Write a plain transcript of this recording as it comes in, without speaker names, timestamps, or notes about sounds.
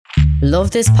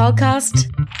Love this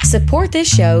podcast? Support this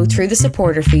show through the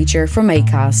supporter feature from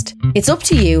Acast. It's up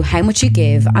to you how much you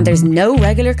give, and there's no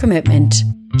regular commitment.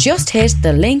 Just hit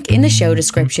the link in the show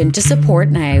description to support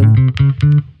now.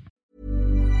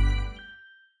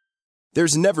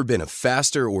 There's never been a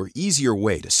faster or easier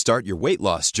way to start your weight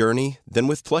loss journey than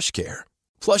with PlushCare.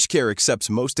 PlushCare accepts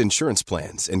most insurance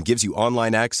plans and gives you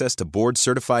online access to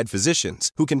board-certified physicians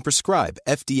who can prescribe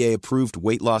FDA-approved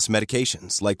weight loss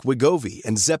medications like Wegovy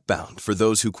and Zepbound for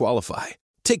those who qualify.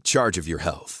 Take charge of your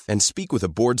health and speak with a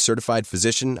board-certified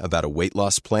physician about a weight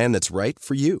loss plan that's right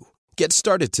for you. Get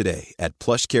started today at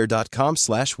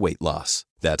plushcare.com/weight-loss.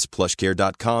 That's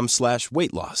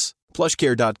plushcare.com/weight-loss.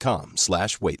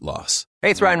 plushcare.com/weight-loss. Hey,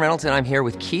 it's Ryan Reynolds, and I'm here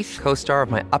with Keith, co-star of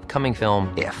my upcoming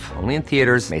film, If, only in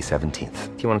theaters May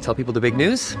 17th. Do you want to tell people the big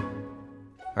news?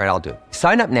 All right, I'll do it.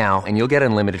 Sign up now and you'll get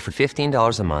unlimited for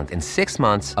 $15 a month and 6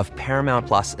 months of Paramount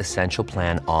Plus Essential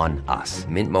Plan on us.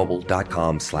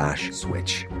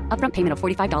 MintMobile.com/switch. Upfront payment of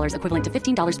 $45 equivalent to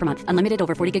 $15 per month. Unlimited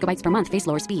over 40 gigabytes per month. Face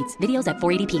lower speeds. Videos at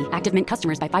 480p. Active Mint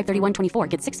customers by 531.24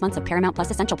 get 6 months of Paramount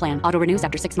Plus Essential Plan. Auto renews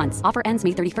after 6 months. Offer ends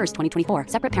May 31st, 2024.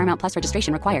 Separate Paramount Plus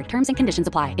registration required. Terms and conditions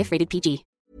apply if rated PG.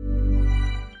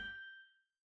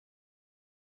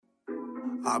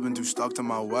 I've been too stuck to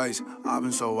my ways. I've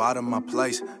been so out of my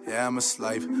place. Yeah, I'm a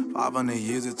slave. 500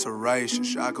 years it's a race.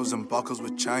 Shackles and buckles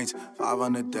with chains.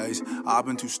 500 days. I've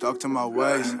been too stuck to my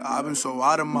ways. I've been so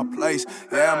out of my place.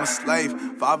 Yeah, I'm a slave.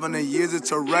 500 years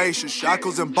it's a race.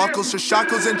 Shackles and buckles,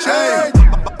 shackles and chains.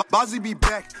 Bozzy be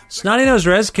back. Snotty Nose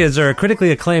Rez Kids are a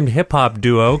critically acclaimed hip-hop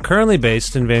duo currently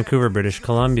based in Vancouver, British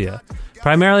Columbia.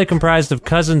 Primarily comprised of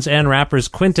cousins and rappers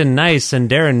Quinton Nice and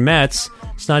Darren Metz,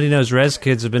 Snotty Nose Rez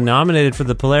Kids have been nominated for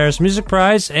the Polaris Music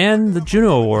Prize and the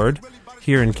Juno Award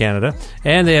here in Canada,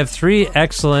 and they have 3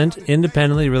 excellent,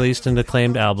 independently released and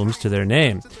acclaimed albums to their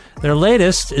name. Their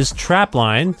latest is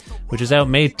Trapline, which is out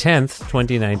May 10th,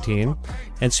 2019,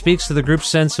 and speaks to the group's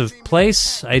sense of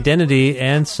place, identity,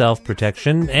 and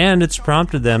self-protection, and it's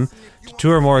prompted them to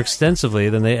tour more extensively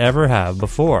than they ever have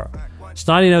before.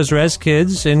 Snotty Nose Rez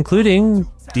Kids, including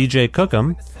DJ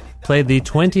Cookham, played the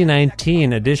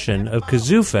 2019 edition of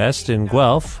Kazoo Fest in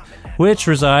Guelph, which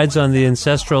resides on the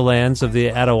ancestral lands of the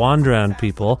Attawandaron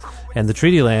people and the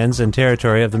treaty lands and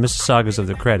territory of the Mississaugas of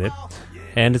the Credit.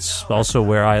 And it's also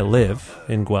where I live,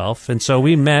 in Guelph. And so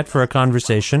we met for a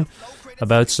conversation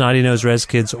about Snotty Nose Rez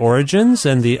Kids' origins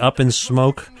and the Up in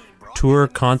Smoke tour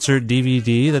concert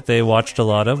DVD that they watched a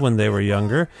lot of when they were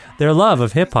younger, their love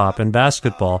of hip-hop and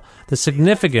basketball, the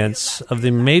significance of the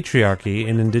matriarchy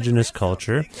in Indigenous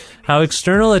culture, how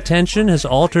external attention has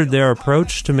altered their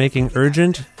approach to making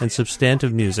urgent and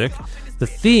substantive music, the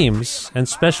themes and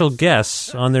special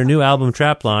guests on their new album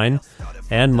Trapline,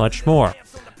 and much more.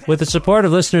 With the support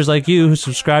of listeners like you who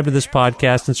subscribe to this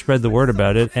podcast and spread the word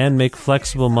about it and make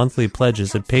flexible monthly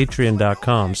pledges at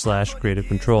patreon.com/creative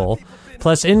control,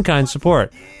 plus in-kind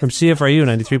support from CFRU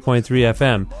 93.3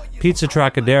 FM, Pizza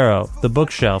Trocadero, The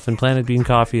Bookshelf, and Planet Bean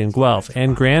Coffee in Guelph,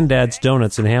 and Granddad's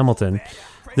Donuts in Hamilton.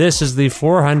 This is the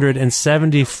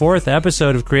 474th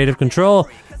episode of Creative Control,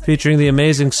 featuring the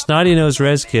amazing Snotty Nose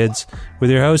Rez Kids, with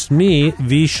your host, me,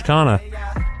 Vish Khanna.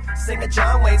 Singing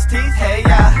John Wayne's teeth, hey,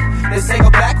 yeah. They say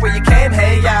go back where you came,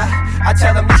 hey, yeah. I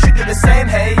tell them you should do the same,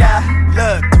 hey, yeah.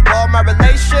 Look, to all my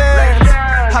relations,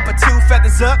 I put 2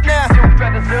 feathers up now.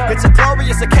 It's a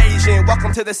glorious occasion.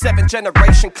 Welcome to the 7th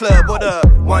generation club. What up?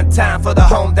 1 time for the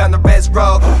home down the Res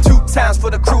Road. 2 times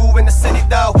for the crew in the city,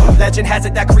 though. Legend has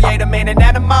it that creator made an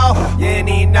animal. You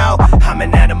ain't know, I'm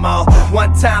an animal.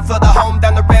 1 time for the home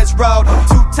down the Res Road.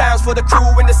 2 times for the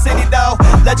crew in the city, though.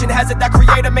 Legend has it that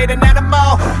creator made an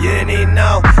animal. You ain't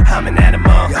know, I'm an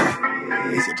animal.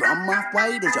 Is your drum off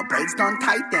white? Is your braids done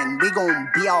tight? Then we gon'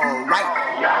 be alright.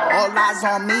 All eyes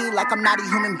on me like I'm not a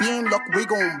human being. Look, we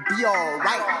gon' be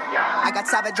alright. I got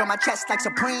savage on my chest like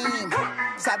Supreme.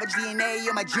 Savage DNA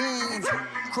in my jeans.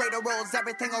 Creator rolls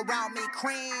everything around me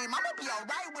cream. I'ma be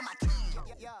alright with my team.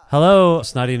 Hello,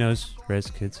 Snotty Nose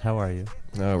Rez Kids. How are you?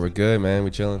 Oh, we're good, man.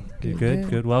 We chilling. You good?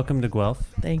 Good. Welcome to Guelph.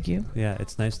 Thank you. Yeah,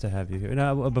 it's nice to have you here.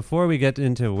 Now, before we get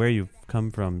into where you've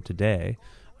come from today,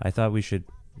 I thought we should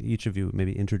each of you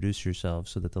maybe introduce yourselves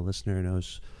so that the listener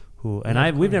knows who.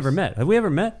 And we've never met. Have we ever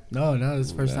met? No, this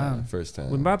is the first time. First time.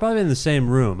 We're probably in the same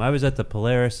room. I was at the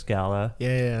Polaris Gala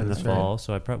in the fall,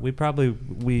 so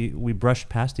we brushed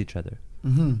past each other.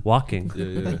 Walking,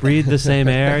 breathe the same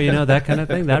air, that kind of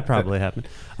thing. That probably happened.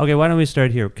 Okay, why don't we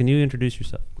start here? Can you introduce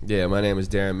yourself? Yeah, my name is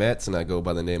Darren Metz, and I go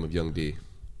by the name of Young D.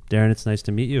 Darren, it's nice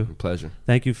to meet you. Pleasure.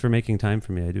 Thank you for making time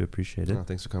for me. I do appreciate it. Oh,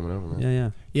 thanks for coming over, man.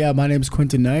 Yeah. Yeah, my name's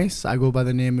Quentin Nice. I go by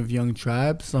the name of Young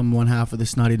Tribes. I'm one half of the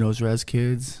Snotty Nose Res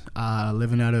Kids.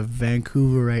 Living out of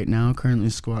Vancouver right now, currently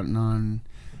squatting on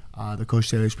the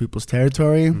Coast Salish People's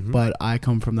territory. But I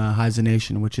come from the Haida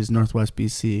Nation, which is Northwest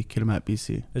BC, Kitimat,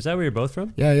 BC. Is that where you're both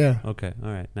from? Yeah. Okay.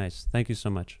 All right. Nice. Thank you so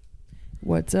much.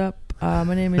 What's up?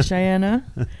 My name is Cheyenne.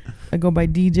 I go by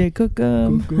DJ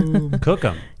Cookum.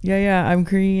 Cookum. Yeah. I'm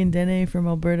Cree and Dene from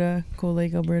Alberta, Cold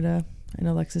Lake, Alberta. I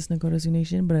know Alexis Nakota Sioux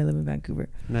Nation, but I live in Vancouver.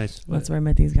 Nice. That's where I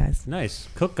met these guys. Nice.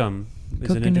 Cookum is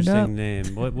Cooking an it up. interesting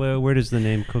name. Where does the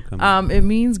name Cookum? It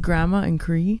means grandma in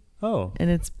Cree. Oh.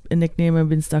 And it's a nickname I've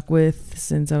been stuck with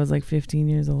since I was like 15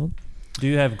 years old. Do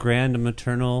you have grand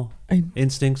maternal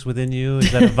instincts within you?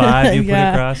 Is that a vibe you put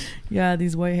across? Yeah,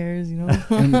 these white hairs, you know.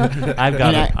 I've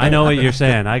got it. I know what you're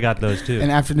saying. I got those too.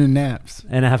 And afternoon naps.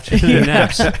 Naps.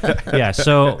 Yeah.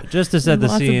 So just to set the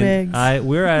Lots of scene, bags.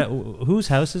 we're at whose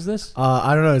house is this?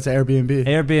 I don't know. It's Airbnb.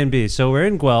 Airbnb. So we're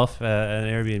in Guelph, an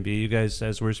Airbnb. You guys,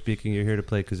 as we're speaking, you're here to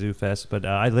play Kazoo Fest, but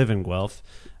I live in Guelph.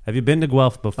 Have you been to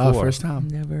Guelph before? First time.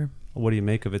 Never. What do you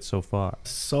make of it so far?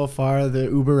 So far, the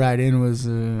Uber ride in was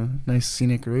a nice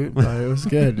scenic route, but it was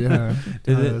good. Yeah.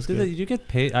 Did you get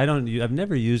paid? I've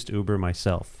never used Uber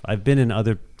myself. I've been in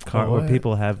other cars where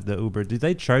people have the Uber. Do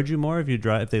they charge you more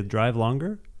if they drive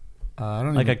longer? I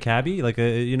don't know. Like a cabbie?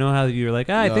 You know how you're like,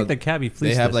 I think the cabbie fleeced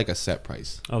They have this. like a set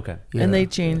price. Okay. Yeah. And they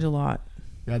change a lot.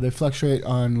 Yeah, they fluctuate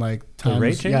on like times. The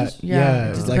rate changes? Yeah, it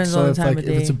It's just like, depends so on the if time like of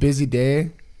if it's a day. busy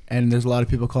day and there's a lot of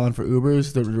people calling for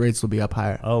Ubers, the rates will be up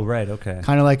higher. Oh, right. Okay.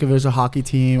 Kind of like if there's a hockey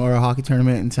team or a hockey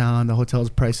tournament in town, the hotel's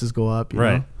prices go up. You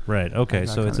know? Right. Okay. Like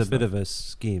that So it's kind a of bit stuff. of a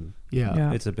scheme.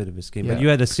 Yeah. It's a bit of a scheme. Yeah. But you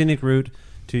had a scenic route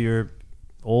to your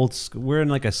we're in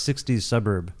like a 60s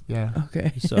suburb. Yeah.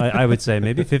 Okay. So I would say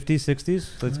maybe 50s,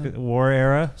 60s. Let's get war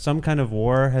era. Some kind of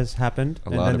war has happened, A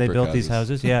and lot then of they brick built these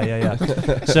houses. houses.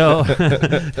 Yeah. So,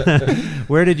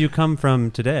 where did you come from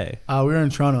today? We were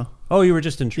in Toronto. Oh, you were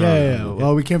just in Toronto. Yeah. Okay.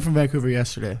 Well, we came from Vancouver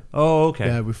yesterday. Oh, okay.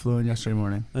 Yeah, we flew in yesterday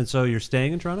morning. And so you're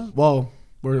staying in Toronto? Well,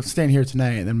 we're staying here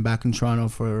tonight and then back in Toronto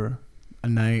for a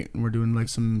night, and we're doing like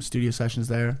some studio sessions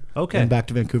there. Okay. And back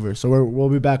to Vancouver. So we'll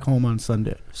be back home on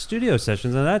Sunday. Studio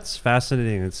sessions, and that's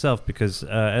fascinating in itself because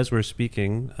as we're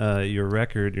speaking, your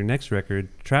next record,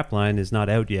 Trapline, is not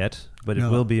out yet, but it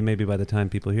will be maybe by the time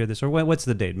people hear this. Or what's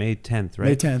the date? May 10th, right?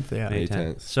 May 10th, yeah. May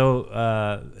 10th.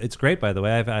 So it's great, by the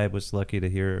way. I was lucky to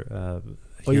hear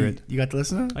it. You got to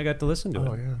listen to it? I got to listen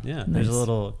to it. Yeah. Nice. There's a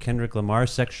little Kendrick Lamar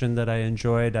section that I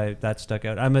enjoyed. That stuck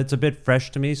out. It's a bit fresh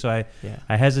to me, so I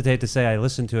hesitate to say I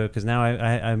listened to it because now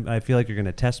I feel like you're going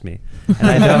to test me, and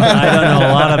I don't know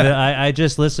a lot of it. I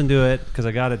just listened to it because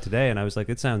I got it today, and I was like,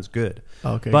 it sounds good.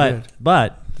 Okay, but good.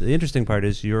 but the interesting part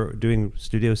is you're doing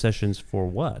studio sessions for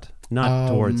what? Not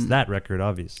towards that record,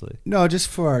 obviously. No, just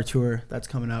for our tour that's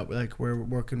coming out. Like we're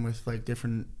working with like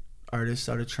different artists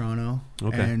out of Toronto,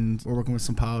 and we're working with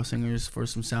some power singers for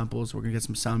some samples. We're gonna get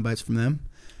some sound bites from them,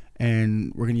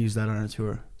 and we're gonna use that on our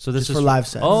tour. So this just is for live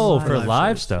sets. Oh, for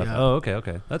live shows, stuff. yeah. Oh,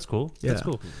 okay. That's cool. That's Yeah.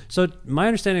 cool. So my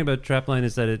understanding about Trapline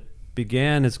is that it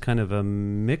began as kind of a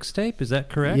mixtape. Is that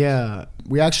correct? Yeah,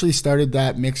 we actually started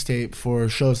that mixtape for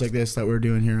shows like this that we're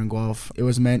doing here in Guelph. It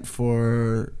was meant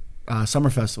for summer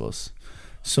festivals,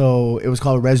 so it was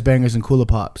called Res Bangers and Kula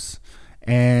Pops.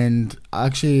 And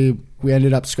actually, we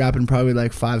ended up scrapping probably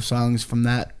like 5 songs from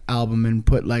that album and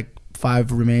put like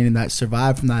 5 remaining that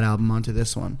survived from that album onto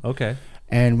this one. Okay.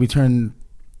 And we turned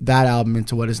that album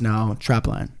into what is now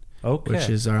Trapline, Okay. which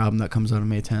is our album that comes out on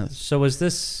May 10th. So was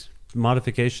this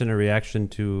modification a reaction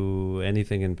to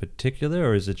anything in particular,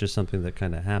 or is it just something that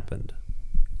kind of happened?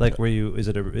 Like, is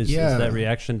that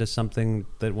reaction to something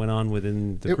that went on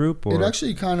within the group? Or? It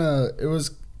actually it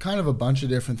was kind of a bunch of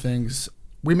different things.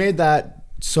 We made that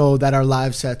so that our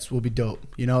live sets will be dope.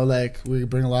 You know, like we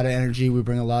bring a lot of energy, we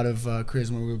bring a lot of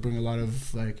charisma, we bring a lot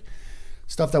of like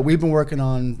stuff that we've been working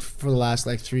on for the last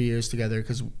like 3 years together.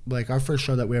 Because like our first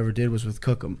show that we ever did was with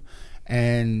Cookum,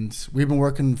 and we've been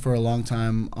working for a long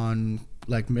time on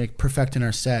like perfecting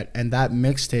our set. And that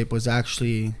mixtape was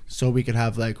actually so we could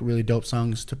have like really dope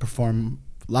songs to perform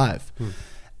live.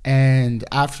 And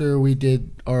after we got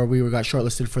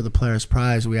shortlisted for the Polaris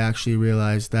Prize, we actually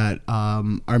realized that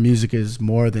our music is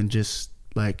more than just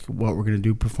like what we're gonna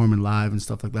do performing live and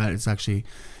stuff like that. It's actually,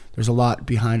 there's a lot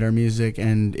behind our music,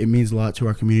 and it means a lot to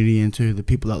our community and to the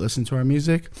people that listen to our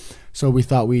music. So we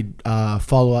thought we'd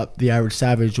follow up The Average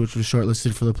Savage, which was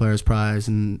shortlisted for the Polaris Prize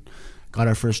and got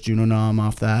our first Juno nom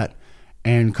off that,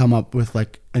 and come up with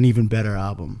like an even better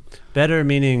album. Better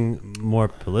meaning more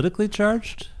politically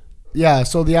charged? Yeah,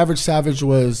 so The Average Savage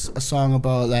was a song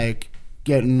about like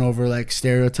getting over like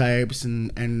stereotypes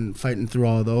and fighting through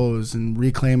all those and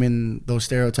reclaiming those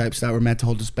stereotypes that were meant to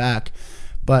hold us back.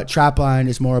 But Trapline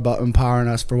is more about empowering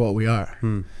us for what we are.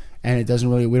 And it doesn't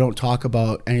really, we don't talk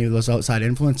about any of those outside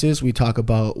influences. We talk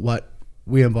about what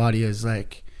we embody as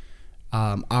like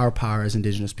our power as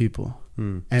Indigenous people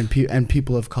and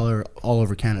people of color all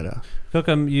over Canada.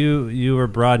 Cookum, you were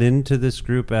brought into this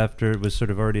group after it was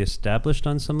sort of already established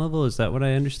on some level. Is that what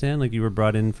I understand? Like you were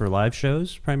brought in for live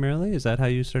shows primarily? Is that how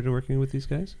you started working with these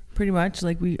guys? Pretty much.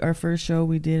 Like our first show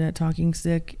we did at Talking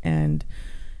Stick, and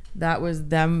that was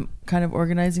them kind of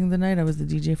organizing the night. I was the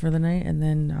DJ for the night, and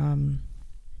then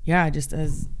just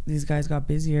as these guys got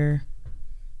busier,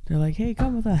 they're like, "Hey,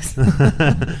 come with us."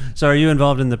 So are you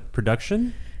involved in the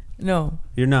production? No.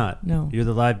 You're not? No. You're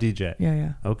the live DJ?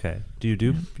 Yeah. Okay. Do you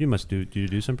do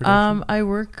you some production? I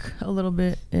work a little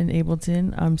bit in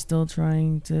Ableton.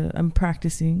 I'm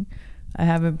practicing. I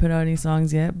haven't put out any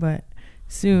songs yet, but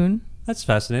soon. That's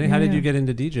fascinating. How did you get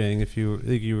into DJing? If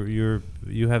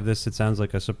you have this, it sounds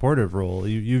like a supportive role.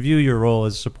 You view your role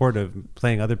as supportive,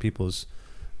 playing other people's,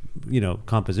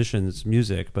 compositions,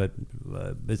 music, but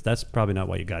that's probably not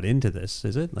why you got into this,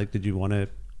 is it? Like, did you want to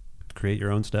create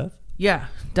your own stuff? Yeah,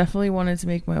 definitely wanted to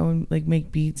make my own, like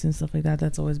make beats and stuff like that.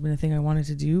 That's always been a thing I wanted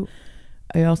to do.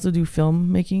 I also do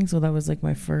film making, so that was like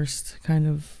my first kind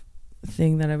of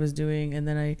thing that I was doing. And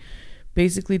then I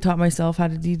basically taught myself how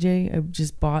to DJ. I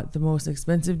just bought the most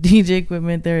expensive DJ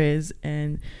equipment there is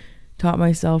and taught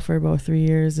myself for about 3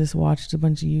 years. Just watched a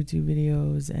bunch of YouTube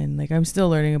videos, and like I'm still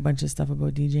learning a bunch of stuff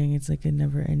about DJing. It's like a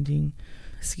never-ending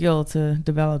skill to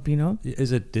develop,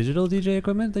 Is it digital DJ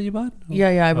equipment that you bought?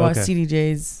 Yeah, I bought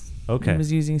CDJs. Okay. I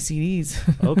was using CDs.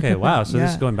 Okay, wow. So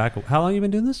this is going back. How long have you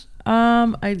been doing this?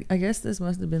 I guess this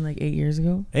must have been like 8 years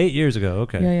ago. 8 years ago,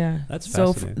 okay. Yeah. That's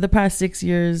fascinating. So the past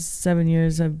 7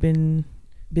 years, I've been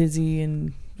busy,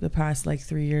 and the past like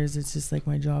 3 years, it's just like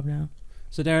my job now.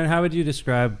 So Darren, how would you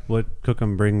describe what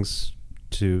Cookum brings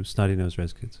to Snotty Nose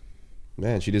Rez Kids?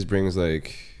 Man, she just brings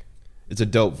like, it's a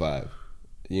dope vibe,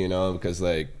 because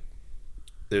like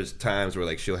there's times where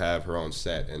like she'll have her own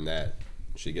set and that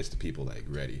she gets the people like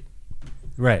ready.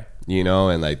 Right.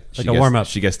 And like a warm up.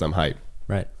 She gets them hype.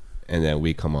 Right. And then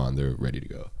we come on, they're ready to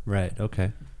go. Right.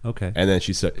 Okay. And then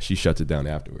she shuts it down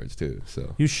afterwards too.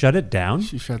 So you shut it down?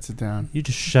 She shuts it down. You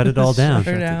just shut it all down.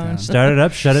 Shut it down. Start it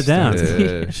up, shut it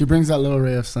down. She brings that little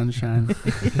ray of sunshine.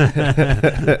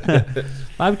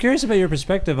 I'm curious about your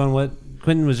perspective on what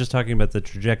Quentin was just talking about, the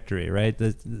trajectory, right?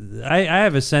 I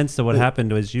have a sense that what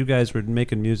happened was you guys were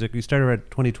making music. You started around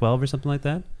 2012 or something like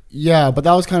that? Yeah, but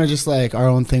that was kind of just like our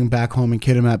own thing back home in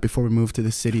Kitimat before we moved to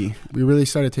the city. We really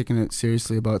started taking it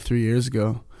seriously about 3 years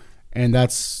ago. And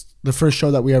that's the first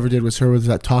show that we ever did was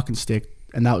at Talking Stick,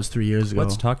 and that was 3 years ago.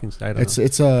 What's Talking Stick? I don't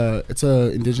know. It's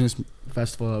a Indigenous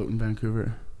festival out in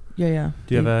Vancouver. Yeah.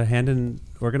 Do you have a hand in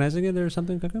organizing it or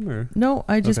something, Cookum? Or no,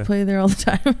 I just play there all the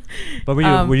time. But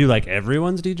were you like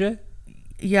everyone's DJ?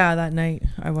 Yeah, that night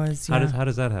I was. Yeah. How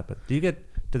does that happen?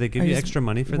 Do they give you extra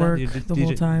money for that? You the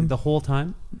whole time. The whole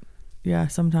time? Yeah,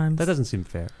 sometimes. That doesn't seem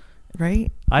fair.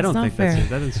 Right? I don't think that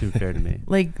doesn't seem fair to me.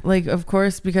 Like of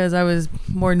course, because I was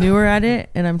more newer at it,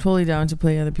 and I'm totally down to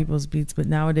play other people's beats, but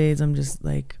nowadays I'm just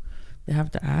like, they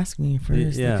have to ask me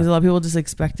first. Yeah. Because a lot of people just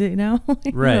expect it now.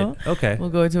 Right. Okay.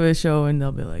 We'll go to a show and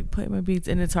they'll be like, play my beats.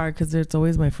 And it's hard because it's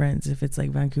always my friends if it's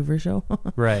like Vancouver show.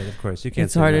 Right, of course. You can't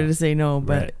It's harder no. to say no,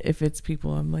 but right. if it's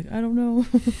people, I'm like, I don't know.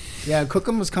 Yeah,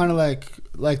 Cookum was kind of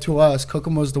like to us,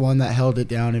 Cookum was the one that held it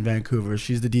down in Vancouver.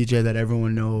 She's the DJ that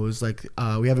everyone knows. Like,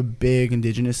 we have a big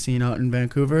Indigenous scene out in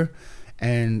Vancouver,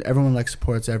 and everyone like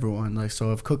supports everyone. Like,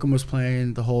 so if Cookum was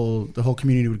playing, the whole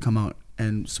community would come out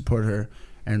and support her.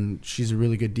 And she's a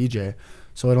really good DJ,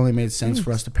 so it only made sense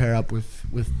for us to pair up with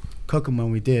Cookum when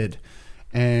we did.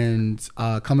 And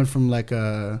coming from like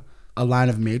a line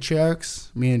of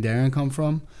matriarchs, me and Darren come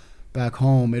from back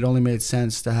home, it only made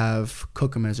sense to have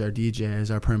Cookum as our DJ, as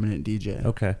our permanent DJ.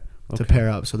 Okay. To pair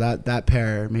up. So that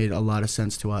pair made a lot of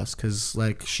sense to us, because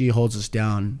like she holds us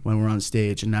down when we're on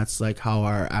stage, and that's like how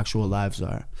our actual lives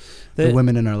are. The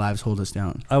women in our lives hold us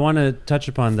down. I want to touch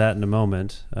upon that in a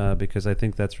moment because I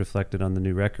think that's reflected on the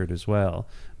new record as well.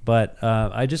 But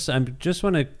I just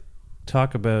want to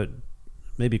talk about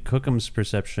maybe Cookum's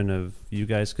perception of you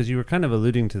guys, because you were kind of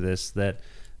alluding to this, that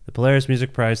the Polaris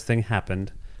Music Prize thing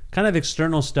happened. Kind of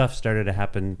external stuff started to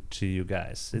happen to you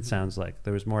guys. It sounds like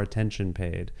there was more attention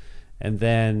paid. And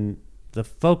then the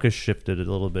focus shifted a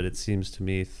little bit, it seems to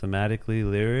me, thematically,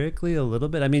 lyrically, a little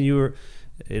bit. I mean,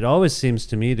 it always seems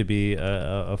to me to be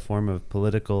a form of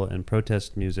political and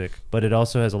protest music, but it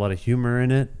also has a lot of humor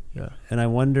in it. Yeah. And I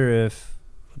wonder if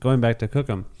going back to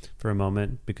Cookham for a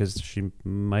moment, because she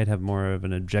might have more of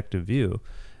an objective view.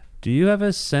 Do you have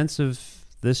a sense of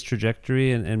this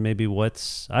trajectory and maybe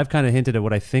I've kind of hinted at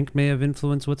what I think may have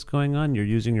influenced what's going on. You're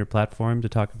using your platform to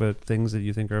talk about things that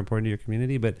you think are important to your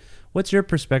community, but what's your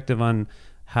perspective on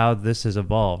how this has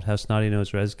evolved, how Snotty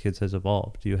Nose Res Kids has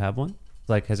evolved? Do you have one?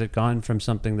 Like, has it gone from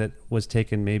something that was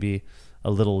taken maybe a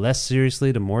little less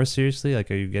seriously to more seriously? Like,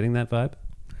 are you getting that vibe?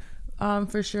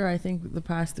 For sure. I think the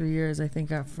past 3 years, I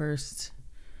think at first,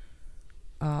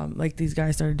 like these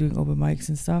guys started doing open mics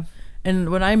and stuff.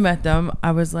 And when I met them, I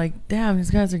was like, damn,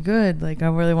 these guys are good. Like, I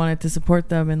really wanted to support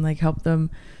them and like help them,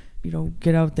 you know,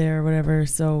 get out there or whatever.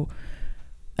 So,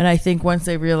 and I think once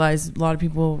they realized a lot of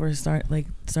people were starting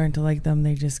to like them,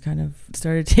 they just kind of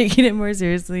started taking it more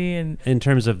seriously. And in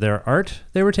terms of their art,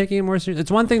 they were taking it more seriously. It's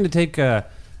one thing to take the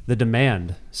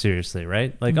demand seriously,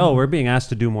 right? Like, oh, we're being asked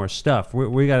to do more stuff.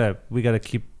 We gotta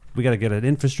get an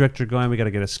infrastructure going. We gotta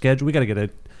get a schedule. We gotta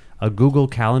get a Google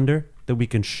Calendar that we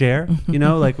can share, you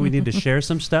know, like we need to share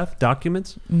some stuff,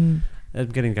 documents. I'm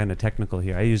getting kind of technical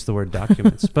here. I use the word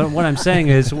documents. But what I'm saying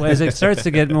is, as it starts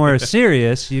to get more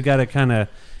serious, you got to kind of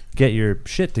get your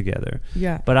shit together.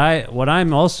 Yeah. But what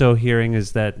I'm also hearing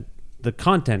is that the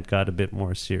content got a bit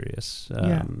more serious,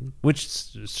 which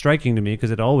is striking to me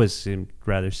because it always seemed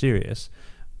rather serious.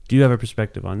 Do you have a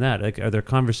perspective on that? Like, are there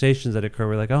conversations that occur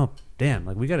where like, oh, damn,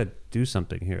 like we got to do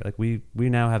something here. Like we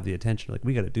now have the attention. Like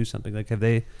we got to do something. Like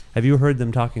have you heard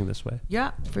them talking this way?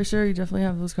 Yeah, for sure. You definitely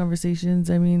have those conversations.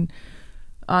 I mean,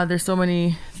 there's so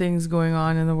many things going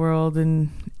on in the world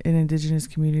and in Indigenous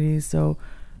communities. So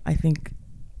I think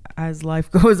as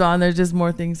life goes on, there's just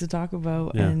more things to talk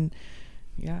about. Yeah. And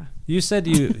yeah. You said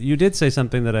you did say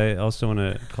something that I also want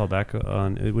to call back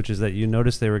on, which is that you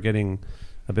noticed they were getting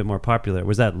a bit more popular.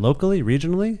 Was that locally,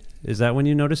 regionally? Is that when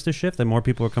you noticed a shift, that more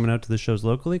people were coming out to the shows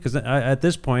locally? Because at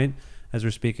this point, as we're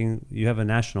speaking, you have a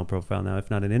national profile now, if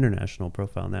not an international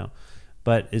profile now.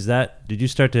 But did you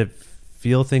start to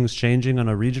feel things changing on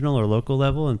a regional or local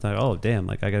level and thought, oh, damn,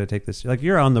 like I got to take this, like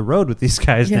you're on the road with these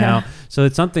guys now. So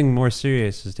it's something more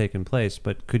serious has taken place.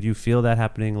 But could you feel that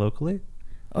happening locally?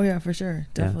 Oh yeah, for sure.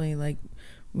 Definitely. Yeah. Like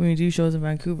when we do shows in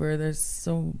Vancouver, there's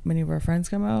so many of our friends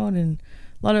come out and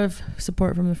a lot of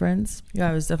support from the friends. Yeah,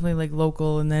 it was definitely like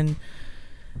local. And then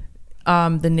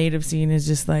the native scene is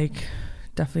just like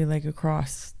definitely like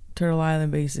across Turtle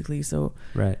Island basically. So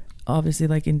right. Obviously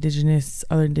like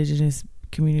other indigenous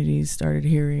communities started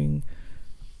hearing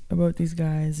about these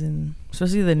guys, and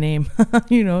especially the name.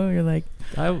 You know, you're like,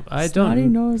 I Snotty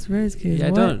don't Nose Res Kids. Yeah,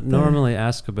 I don't normally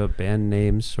ask about band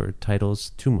names or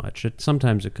titles too much.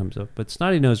 Sometimes it comes up, but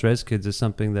Snotty Nose Res Kids is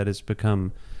something that has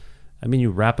become. I mean,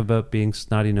 you rap about being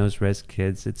Snotty Nose Res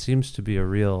Kids. It seems to be a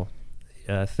real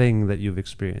thing that you've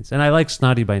experienced. And I like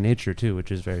snotty by nature, too,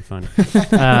 which is very funny,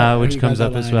 which comes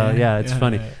up as well. Yeah, it's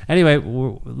funny. Yeah. Anyway,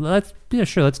 let's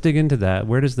dig into that.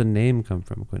 Where does the name come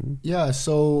from, Quentin? Yeah,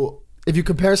 so if you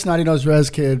compare Snotty Nose Res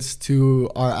Kids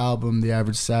to our album, The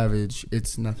Average Savage,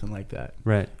 it's nothing like that.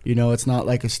 Right. You know, it's not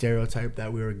like a stereotype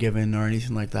that we were given or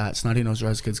anything like that. Snotty Nose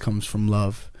Res Kids comes from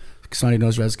love. Snotty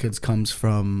Nose Res Kids comes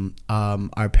from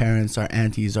our parents, our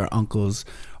aunties, our uncles,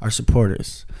 our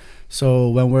supporters. So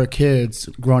when we're kids,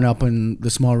 growing up in the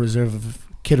small reserve of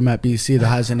Kitimat, BC, the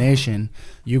Haza Nation,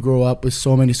 you grow up with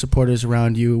so many supporters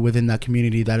around you within that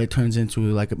community that it turns into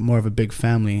like more of a big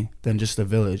family than just a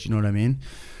village. You know what I mean?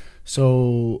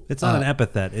 So it's not an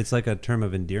epithet. It's like a term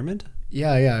of endearment.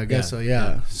 Yeah, I guess so.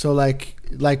 Yeah. So like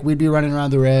we'd be running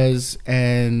around the res,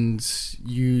 and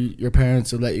your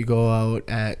parents would let you go out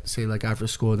at, say, like after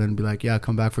school, then be like, yeah,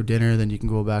 come back for dinner, then you can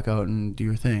go back out and do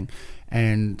your thing,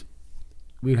 and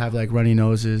we'd have like runny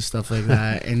noses, stuff like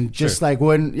that, and just sure. Like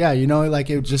when like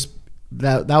it just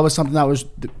that was something that was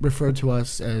referred to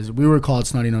us as, we were called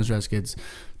Snotty Nose Res Kids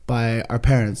by our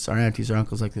parents, our aunties, our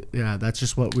uncles. Like, yeah, that's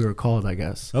just what we were called, I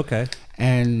guess. Okay.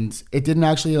 And it didn't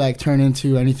actually like turn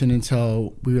into anything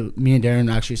until me and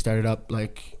Darren actually started up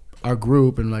like our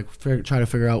group and like try to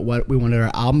figure out what we wanted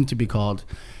our album to be called.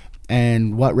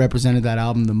 And what represented that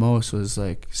album the most was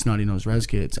like Snotty Nose Res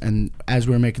Kids. And as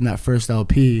we were making that first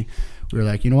LP, we were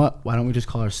like, you know what? Why don't we just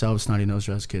call ourselves Snotty Nose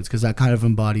Res Kids? Because that kind of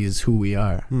embodies who we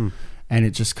are. And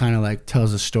it just kind of like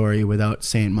tells a story without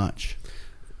saying much.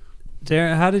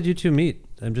 Darren, how did you two meet?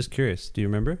 I'm just curious. Do you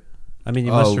remember? I mean,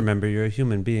 you must remember. You're a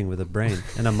human being with a brain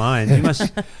and a mind. You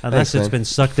must, unless it's been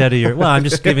sucked out of your. Well, I'm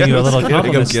just giving you a little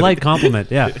compliment, slight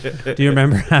compliment. Yeah. Do you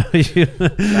remember how you?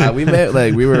 We met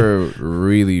like we were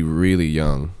really, really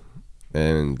young,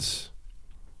 and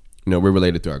we're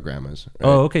related to our grandmas. Right?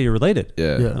 Oh, okay. You're related. Yeah,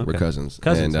 okay. We're cousins.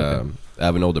 And okay. I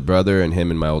have an older brother, and him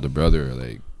and my older brother are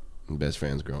like best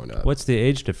friends growing up. What's the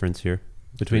age difference here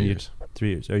between 3 you? years. 3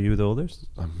 years. Are you the oldest?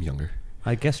 I'm younger.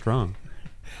 I guessed wrong.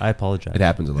 I apologize. It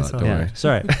happens a lot. Don't worry.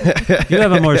 Sorry. You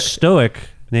have a more stoic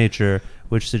nature,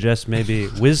 which suggests maybe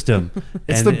wisdom.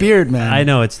 It's the beard, man. I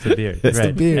know it's the beard. It's right.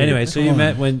 the beard. Anyway, so you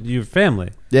met when you were family.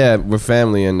 Yeah, we're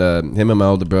family, and him and my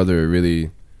older brother are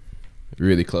really,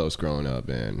 really close growing up,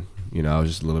 and you know, I was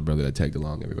just a little brother that tagged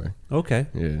along everywhere. Okay.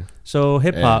 Yeah. So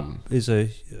hip hop is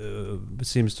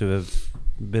seems to have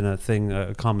been a thing,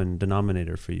 a common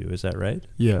denominator for you. Is that right?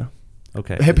 Yeah.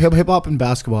 Okay. Hip hop and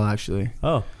basketball, actually.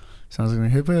 Oh. Sounds like a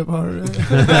hip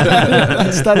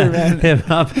hop. Stutter, man. Hip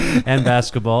hop and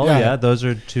basketball. Yeah. Yeah, those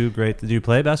are two great. Do you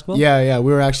play basketball? Yeah.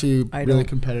 We were actually I really don't.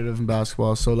 competitive in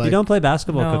basketball. So like, You don't play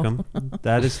basketball, No. Cookham.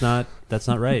 That's not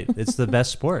right. It's the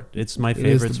best sport. It's my It is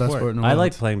favorite the best sport in the I world.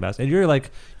 like playing basketball. And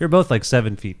you're both like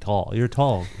 7 feet tall. You're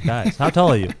tall guys. How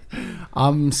tall are you?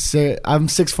 I'm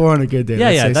 6'4" on a good day.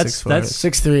 Yeah, Let's say that's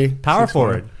 6'3". Power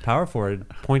 6'4". forward,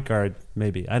 point guard,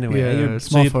 maybe. Anyway, Yeah,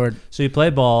 small forward. So you play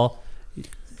ball.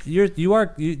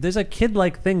 There's a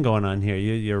kid-like thing going on here.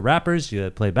 You're rappers. You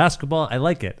play basketball. I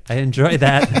like it. I enjoy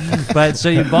that. But so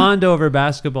you bond over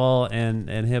basketball and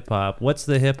hip hop. What's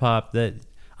the hip hop that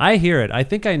I hear it? I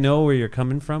think I know where you're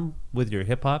coming from with your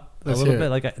hip hop a Let's little hear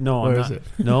bit. it. No, Where I'm is not. it?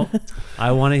 No,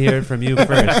 I want to hear it from you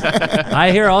first.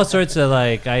 I hear all sorts of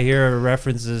I hear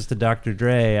references to Dr.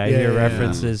 Dre. I hear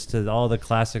references to all the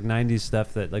classic '90s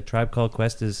stuff that like Tribe Called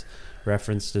Quest is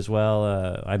referenced as well.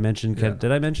 I mentioned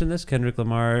did I mention this? Kendrick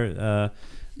Lamar,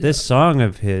 this song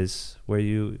of his where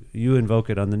you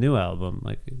invoke it on the new album,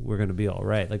 like we're gonna be all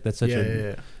right. Like that's such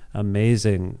an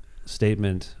amazing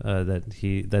statement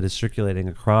that is circulating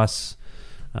across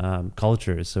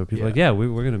cultures. So people are like, yeah,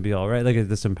 we're gonna be all right. Like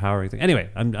this empowering thing. Anyway,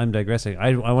 I'm digressing.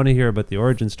 I want to hear about the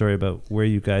origin story about where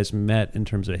you guys met in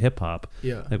terms of hip hop.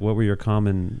 Yeah. Like what were your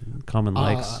common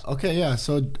likes? Okay, yeah.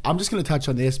 So I'm just gonna touch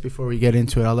on this before we get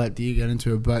into it. I'll let Dee get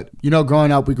into it. But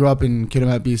growing up, we grew up in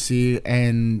Kitimat, BC,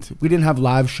 and we didn't have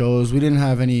live shows. We didn't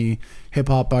have any hip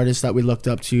hop artists that we looked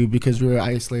up to because we were an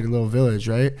isolated little village,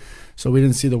 right? So we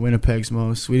didn't see the Winnipegs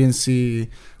most. We didn't see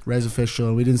Res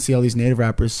Official. We didn't see all these native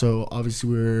rappers. So obviously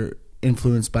we were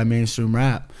influenced by mainstream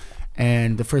rap.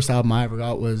 And the first album I ever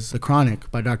got was The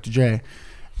Chronic by Dr. Dre.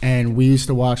 And we used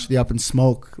to watch the Up in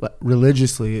Smoke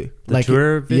religiously. The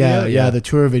tour video? Yeah, the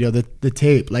tour video, the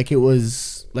tape. Like it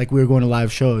was like we were going to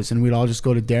live shows, and we'd all just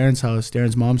go to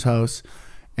Darren's mom's house,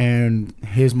 and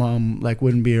his mom like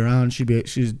wouldn't be around.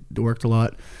 She's worked a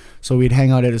lot. So we'd hang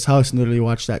out at his house and literally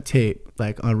watch that tape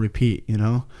like on repeat,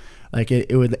 Like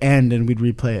it would end and we'd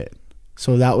replay it.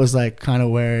 So that was like kind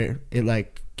of where it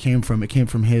like came from. It came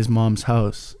from his mom's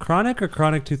house. Chronic or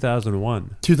Chronic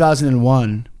 2001?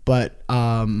 2001, but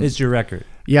is your record.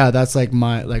 Yeah, that's like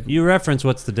my like. You reference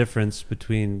what's the difference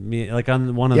between me, like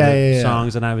on one of the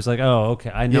songs, and I was like, oh,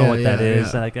 okay, I know what that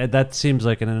is. And like that seems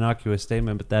like an innocuous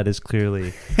statement, but that is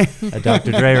clearly a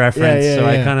Dr. Dre reference.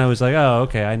 I kind of was like, oh,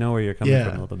 okay, I know where you're coming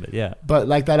from a little bit. Yeah, but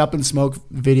like that Up in Smoke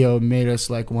video made us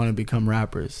like want to become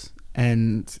rappers,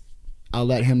 and I'll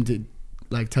let him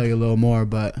tell you a little more.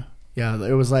 But yeah,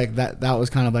 it was like that. That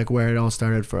was kind of like where it all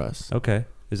started for us. Okay,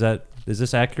 is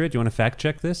this accurate? Do you want to fact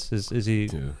check this? Is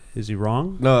he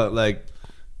wrong? No, like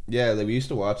we used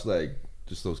to watch like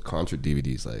just those concert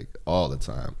DVDs like all the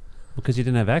time. Because you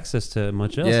didn't have access to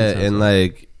much else. Yeah,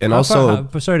 and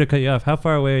sorry to cut you off. How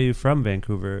far away are you from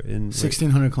Vancouver?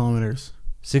 1,600 kilometers.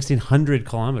 1,600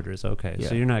 kilometers. Okay, yeah.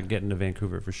 so you're not getting to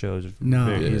Vancouver for shows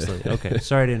very easily. Okay,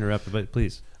 sorry to interrupt, but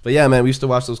please. But yeah, man, we used to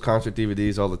watch those concert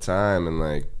DVDs all the time, and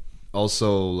like.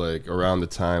 Also, like around the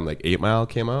time like 8 Mile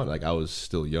came out, like I was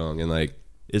still young, and like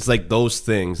it's like those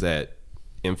things that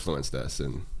influenced us,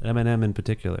 and Eminem in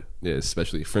particular. Yeah,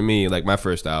 especially for me, like my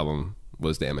first album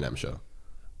was the Eminem Show.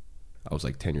 I was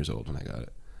like 10 years old when I got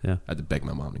it. Yeah, I had to beg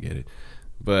my mom to get it.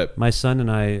 But my son and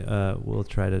I will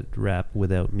try to rap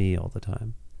Without Me all the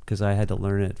time because I had to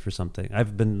learn it for something.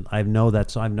 I've known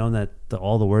that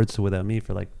all the words to Without Me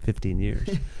for like 15 years.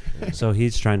 So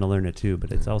he's trying to learn it too,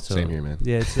 but it's also same here, man.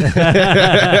 Yeah,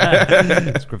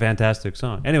 it's a fantastic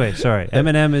song. Anyway, sorry.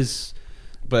 Eminem is,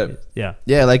 but yeah,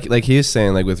 like he was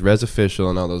saying, like with Res Official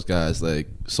and all those guys, like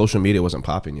social media wasn't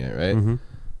popping yet, right? Mm-hmm.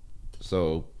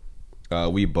 So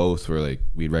we both were like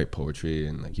we'd write poetry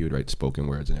and like he would write spoken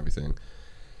words and everything,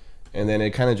 and then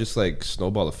it kind of just like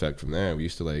snowball effect from there. We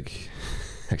used to like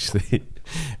actually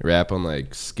rap on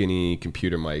like skinny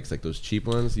computer mics, like those cheap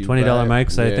ones. $20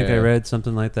 mics. I think I read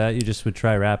something like that. You just would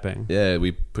try rapping. Yeah,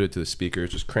 we put it to the speakers,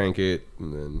 just crank it,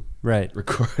 and then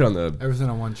record on the everything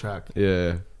on one track.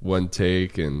 Yeah, one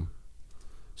take, and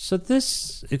so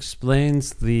this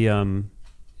explains the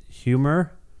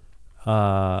humor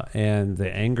and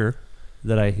the anger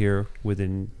that I hear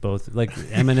within both, like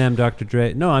Eminem, Dr.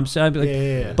 Dre. No, I'm like,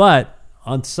 Yeah. but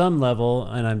on some level,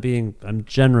 and I'm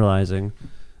generalizing.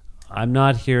 I'm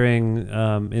not hearing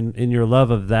in your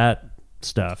love of that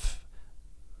stuff.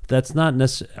 That's not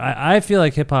necessarily. I feel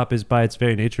like hip hop is by its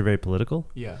very nature very political.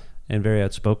 Yeah. And very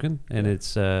outspoken, and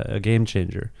it's a game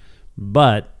changer.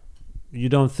 But you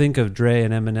don't think of Dre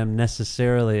and Eminem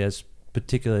necessarily as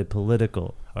particularly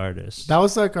political artists. That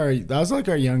was like our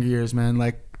younger years, man.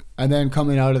 Like, and then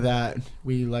coming out of that,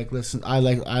 we like listen. I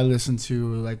listened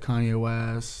to like Kanye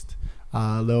West,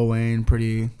 Lil Wayne,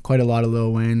 quite a lot of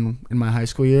Lil Wayne in my high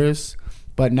school years.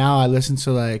 But now I listen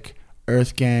to like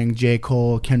Earth Gang, J.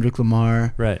 Cole, Kendrick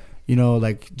Lamar. Right. You know,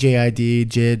 like JID,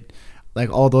 JID. Like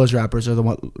all those rappers are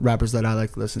the rappers that I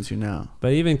like to listen to now.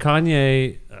 But even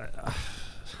Kanye,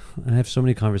 I have so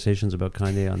many conversations about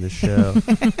Kanye on this show.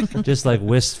 Just like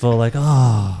wistful, like,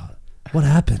 oh, what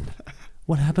happened?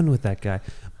 What happened with that guy?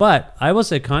 But I will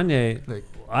say Kanye,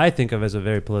 I think of as a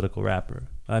very political rapper.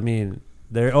 I mean,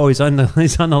 he's on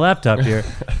the laptop here,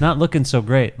 not looking so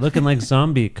great, looking like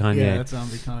zombie Kanye. Yeah, that's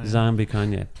zombie Kanye. Zombie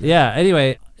Kanye. Yeah.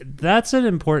 Anyway, that's an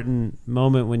important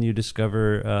moment when you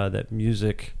discover that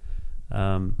music.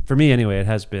 For me anyway, it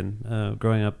has been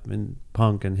growing up in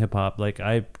punk and hip hop. Like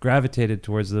I gravitated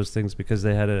towards those things because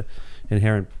they had a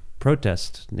inherent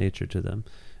protest nature to them,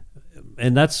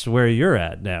 and that's where you're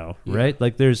at now, right?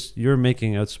 Like you're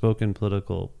making outspoken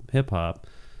political hip hop,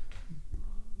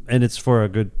 and it's for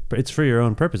your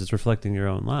own purpose. It's reflecting your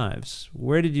own lives.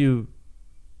 Where did you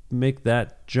make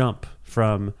that jump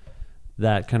from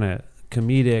that kind of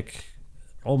comedic,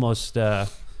 almost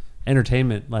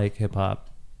entertainment like hip hop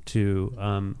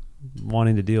to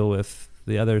wanting to deal with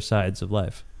the other sides of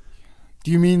life?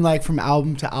 Do you mean like from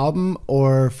album to album,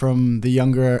 or from the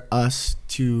younger us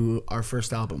to our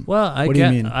first album? Well, what do you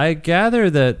mean? I gather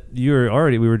that we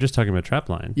were just talking about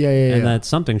Trapline. Yeah. And that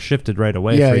something shifted right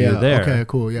away for you there. Okay,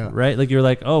 cool, yeah. Right? Like you're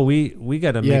like, oh, we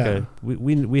got to make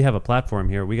we have a platform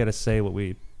here. We got to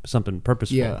say something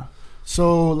purposeful. Yeah.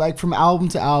 So like from album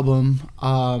to album,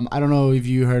 I don't know if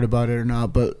you heard about it or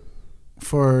not, but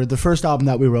for the first album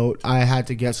that we wrote, I had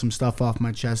to get some stuff off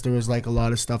my chest. There was like a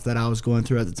lot of stuff that I was going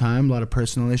through at the time, a lot of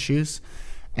personal issues,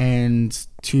 and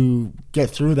to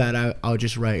get through that, I would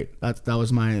just write. That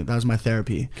was my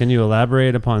therapy. Can you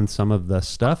elaborate upon some of the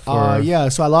stuff? Yeah.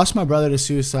 So I lost my brother to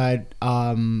suicide,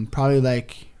 probably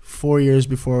like 4 years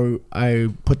before I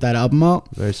put that album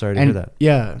out. Very sorry to hear that.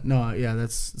 Yeah. No. Yeah.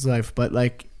 That's life. But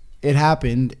like it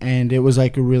happened, and it was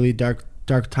like a really dark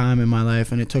time in my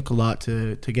life, and it took a lot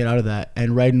to get out of that,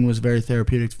 and writing was very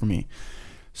therapeutic for me.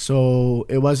 So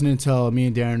it wasn't until me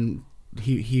and Darren,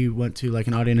 he went to like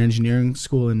an audio and engineering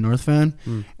school in North Van,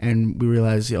 and we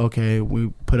realized, okay,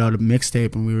 we put out a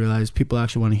mixtape, and we realized people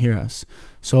actually want to hear us.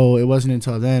 So it wasn't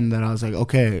until then that I was like,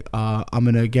 okay, I'm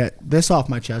gonna get this off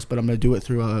my chest, but I'm gonna do it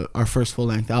through our first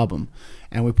full-length album.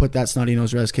 And we put that Snotty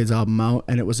Nose Res Kids album out,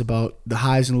 and it was about the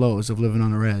highs and lows of living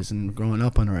on a res and growing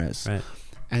up on a res. Right.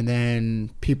 And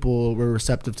then people were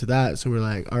receptive to that. So we're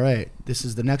like, all right, this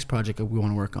is the next project that we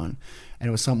want to work on. And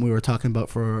it was something we were talking about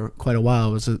for quite a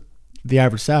while. It was The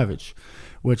Average Savage,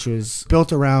 which was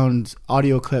built around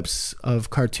audio clips of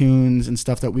cartoons and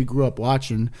stuff that we grew up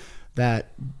watching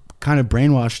that kind of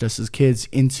brainwashed us as kids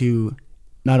into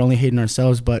not only hating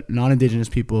ourselves, but non-Indigenous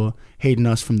people hating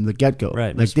us from the get-go.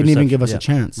 Right. Like, didn't even give us a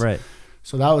chance. Right.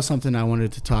 So that was something I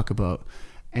wanted to talk about.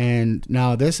 And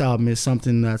now this album is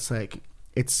something that's like,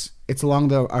 it's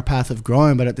along our path of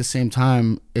growing, but at the same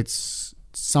time, it's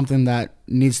something that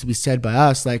needs to be said by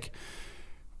us. Like,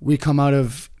 we come out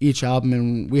of each album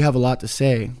and we have a lot to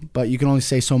say, but you can only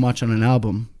say so much on an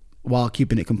album while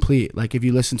keeping it complete. Like, if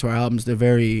you listen to our albums, they're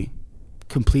very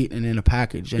complete and in a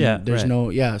package.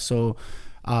 And so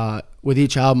with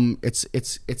each album,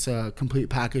 it's a complete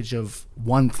package of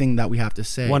one thing that we have to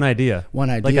say. One idea.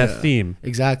 Like a theme.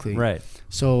 Exactly. Right.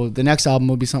 So the next album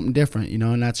will be something different,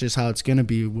 and that's just how it's going to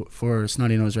be for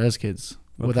Snotty Nose Res Kids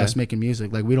with us making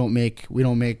music. Like, we don't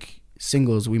make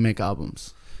singles, we make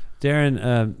albums.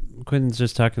 Darren, Quentin's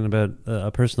just talking about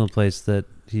a personal place that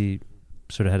he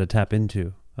sort of had to tap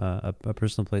into, a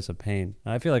personal place of pain.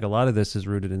 I feel like a lot of this is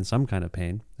rooted in some kind of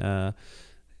pain.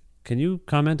 Can you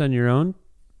comment on your own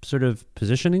sort of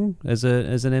positioning as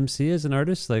an MC, as an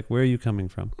artist? Like, where are you coming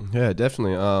from? Yeah,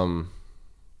 definitely.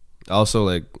 Also,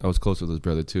 like, I was close with his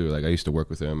brother too. Like, I used to work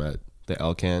with him at the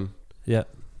Alcan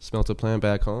smelter plant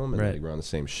back home, and like, we're on the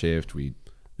same shift.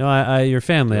 Your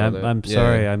family. I'm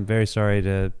sorry. I'm very sorry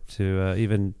to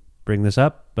even bring this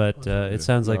up, but it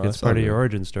sounds like it's part of your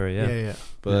origin story. Yeah.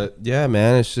 But yeah,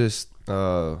 man, it's just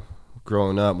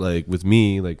growing up, like with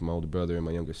me, like my older brother and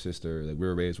my younger sister, like we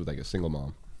were raised with like a single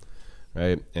mom.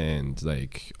 right? And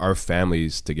like our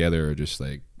families together are just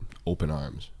like open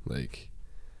arms. Like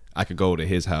I could go to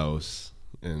his house,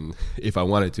 and if I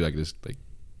wanted to, I could just like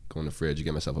go in the fridge and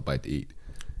get myself a bite to eat.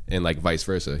 And like vice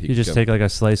versa. You just take like a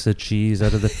slice of cheese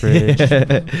out of the fridge,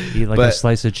 eat like a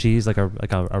slice of cheese, like a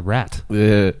rat.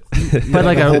 Yeah. But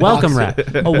like a welcome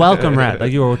rat. A welcome rat.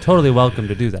 Like you were totally welcome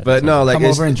to do that. But no, like come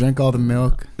over and drink all the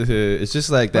milk. It's just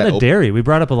like a that. lot of dairy. We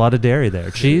brought up a lot of dairy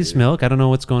there. Cheese, milk. I don't know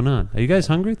what's going on. Are you guys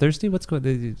hungry? Thirsty? What's going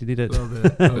on? You need a little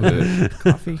bit.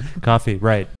 Coffee. Coffee,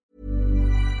 right.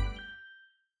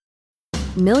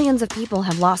 Millions of people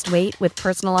have lost weight with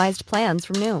personalized plans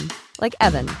from Noom. Like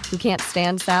Evan, who can't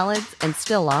stand salads and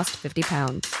still lost 50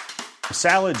 pounds.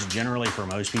 Salads generally for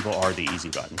most people are the easy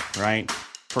button, right?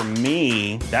 For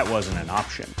me, that wasn't an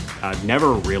option. I never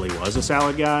really was a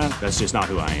salad guy. That's just not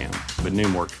who I am. But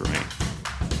Noom worked for me.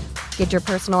 Get your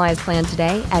personalized plan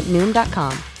today at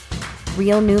Noom.com.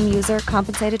 Real Noom user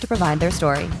compensated to provide their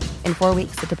story. In 4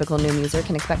 weeks, the typical Noom user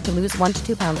can expect to lose 1 to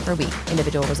 2 pounds per week.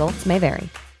 Individual results may vary.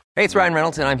 Hey, it's Ryan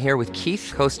Reynolds, and I'm here with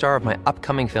Keith, co-star of my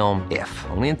upcoming film, If,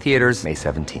 only in theaters May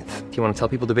 17th. Do you want to tell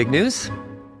people the big news?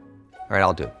 All right,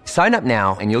 I'll do it. Sign up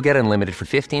now and you'll get unlimited for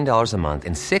 $15 a month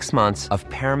and 6 months of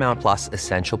Paramount Plus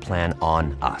Essential Plan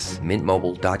on us.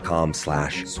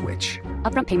 MintMobile.com/switch.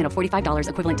 Upfront payment of $45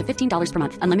 equivalent to $15 per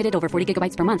month. Unlimited over 40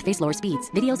 gigabytes per month. Face lower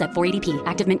speeds. Videos at 480p.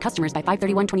 Active Mint customers by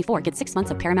 531.24 get 6 months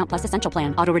of Paramount Plus Essential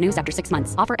Plan. Auto renews after 6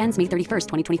 months. Offer ends May 31st,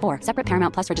 2024. Separate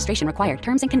Paramount Plus registration required.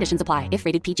 Terms and conditions apply if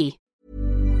rated PG.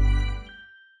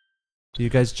 You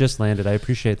guys just landed. I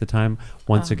appreciate the time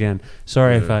once again.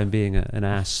 Sorry if I'm being an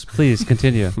ass. Please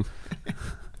continue.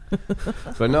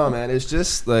 But no, man, it's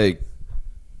just like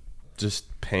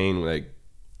pain. Like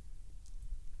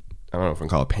I don't know if I can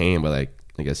call it pain, but like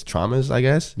I guess traumas. I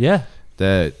guess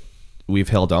that we've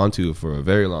held on to for a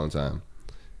very long time,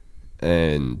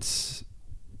 and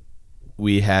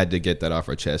we had to get that off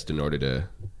our chest in order to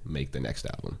make the next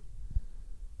album.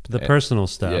 The personal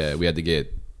stuff. Yeah, we had to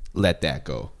let that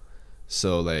go.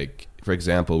 So, like, for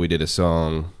example, we did 2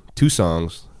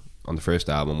 songs on the first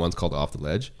album. One's called Off the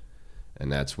Ledge, and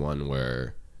that's one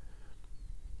where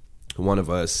one of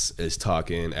us is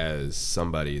talking as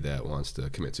somebody that wants to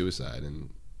commit suicide, and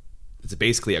it's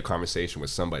basically a conversation with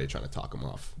somebody trying to talk him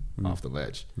off the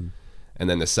ledge. And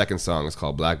then the second song is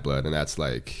called Black Blood, and that's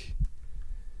like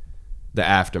the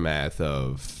aftermath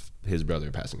of his brother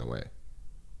passing away,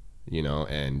 you know,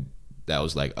 and that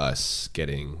was like us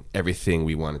getting everything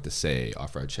we wanted to say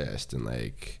off our chest and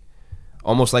like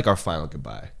almost like our final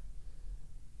goodbye,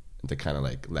 to kind of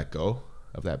like let go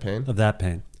of that pain.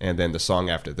 And then the song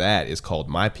after that is called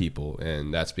My People,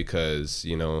 and that's because,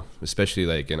 you know, especially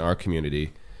like in our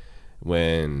community,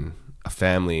 when a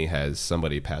family has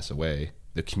somebody pass away,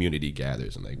 the community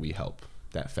gathers and like we help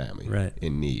that family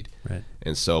in need. Right.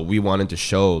 And so we wanted to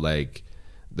show like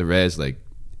the res like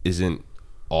isn't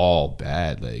all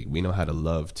bad. Like we know how to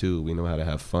love too. We know how to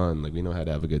have fun. Like we know how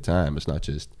to have a good time. It's not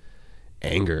just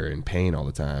anger and pain all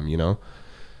the time, you know?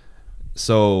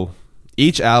 So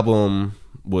each album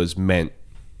was meant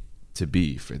to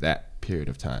be for that period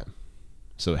of time.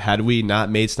 So had we not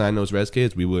made Snide Nosed Rez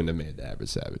Kids, we wouldn't have made The Average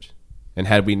Savage. And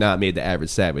had we not made The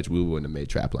Average Savage, we wouldn't have made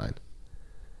Trapline.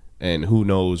 And who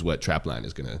knows what Trapline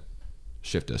is going to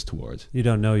shift us towards. You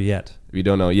don't know yet. We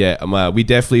don't know yet. We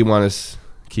definitely want to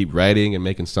keep writing and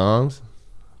making songs,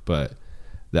 but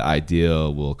the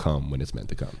ideal will come when it's meant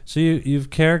to come. So you've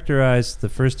characterized the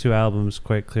first 2 albums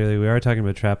quite clearly. We are talking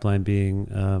about Trapline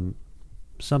being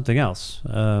something else.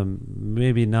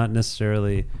 Maybe not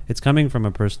necessarily. It's coming from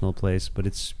a personal place, but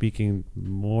it's speaking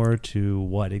more to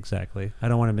what exactly? I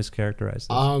don't want to mischaracterize this.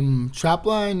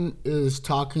 Trapline is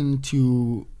talking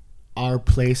to our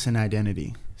place and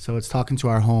identity. So it's talking to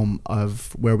our home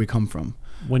of where we come from.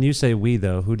 When you say we,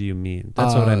 though, who do you mean?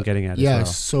 That's what I'm getting at. Yes. As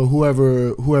well. So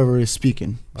whoever is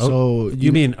speaking. Oh, so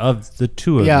you mean of the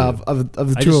two of you? Yeah, of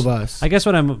the two of us. I guess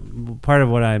part of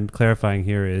what I'm clarifying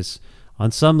here is,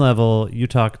 on some level, you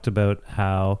talked about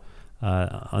how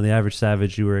on The Average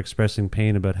Savage you were expressing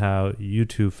pain about how you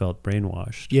two felt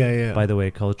brainwashed. Yeah. By the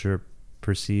way culture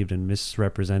perceived and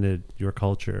misrepresented your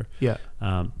culture. Yeah.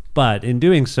 But in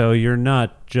doing so, you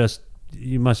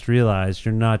must realize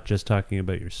you're not just talking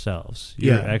about yourselves.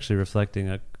 You're actually reflecting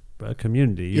a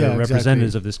community. You're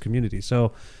representatives of this community.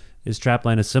 So is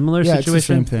Trapline a similar situation? Yeah, it's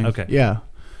the same thing. Okay. Yeah.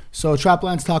 So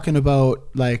Trapline's talking about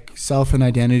like self and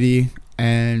identity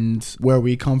and where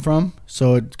we come from.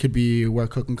 So it could be where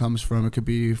Cooking comes from. It could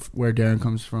be where Darren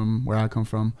comes from, where I come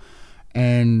from.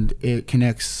 And it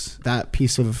connects that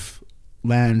piece of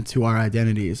land to our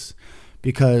identities.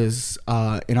 Because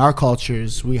in our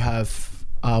cultures, we have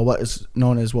what is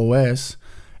known as Wawes,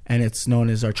 and it's known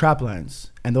as our trap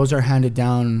lines. And those are handed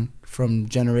down from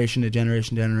generation to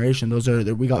generation to generation.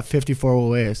 We got 54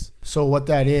 ways. So what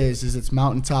that is it's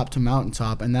mountaintop to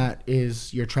mountaintop, and that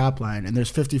is your trap line. And there's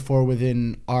 54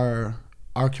 within our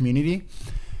community.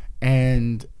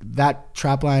 And that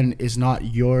trap line is not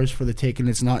yours for the taking.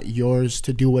 It's not yours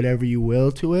to do whatever you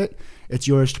will to it. It's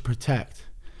yours to protect.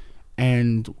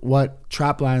 And what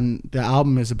Trapline, the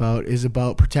album, is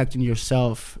about protecting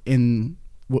yourself in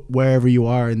wherever you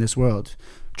are in this world.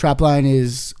 Trapline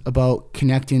is about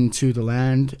connecting to the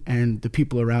land and the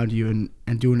people around you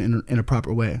and doing it in a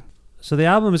proper way. So the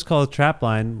album is called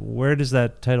Trapline. Where does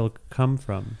that title come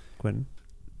from, Quentin?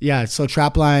 Yeah, so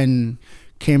Trapline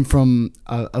came from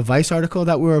a Vice article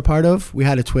that we were a part of. We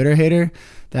had a Twitter hater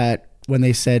that when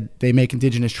they said they make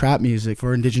Indigenous trap music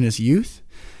for Indigenous youth,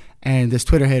 and this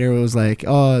Twitter hater was like,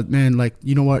 oh man, like,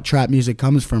 you know what trap music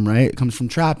comes from, right? It comes from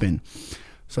trapping.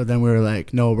 So then we were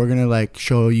like, no, we're gonna like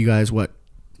show you guys what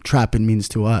trapping means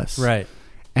to us. Right.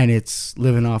 And it's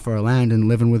living off our land and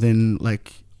living within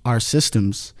like our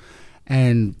systems.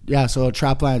 And yeah, so a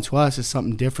trap line to us is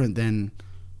something different than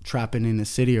trapping in a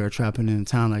city or trapping in a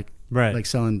town, like like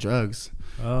selling drugs.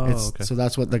 Oh, okay. So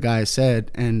that's what the guy said.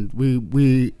 And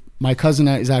my cousin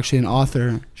is actually an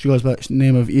author. She goes by the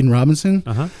name of Eden Robinson.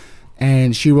 Uh-huh.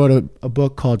 And she wrote a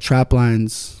book called Trap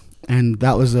Lines. And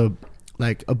that was a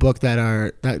book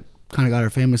that kind of got her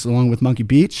famous along with Monkey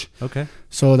Beach. Okay.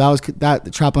 So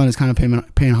the Trap Line is kind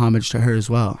of paying homage to her as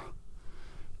well.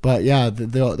 But yeah,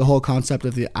 the whole concept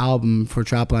of the album for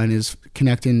Trapline is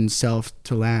connecting self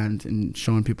to land and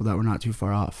showing people that we're not too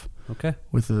far off. Okay.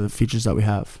 With the features that we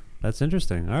have. That's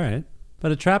interesting. All right.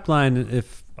 But a trapline,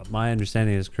 if my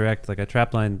understanding is correct, like a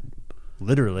trapline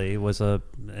literally was an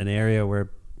area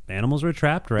where animals were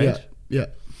trapped, right? Yeah.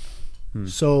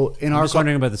 So I'm just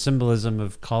wondering about the symbolism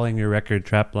of calling your record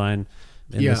Trapline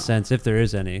in the sense, if there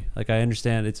is any. Like, I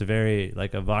understand it's a very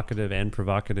like evocative and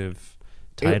provocative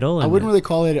title. I wouldn't really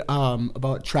call it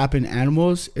about trapping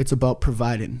animals. It's about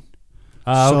providing.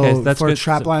 Okay, so that's for good.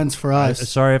 trap lines for us.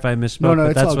 Sorry if I misspoke. No, but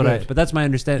it's that's all what good. But that's my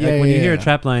understanding. Yeah, like, when you hear yeah. a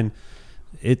trap line,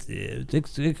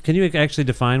 can you actually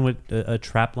define what a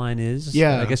trap line is?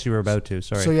 Yeah, I guess you were about to.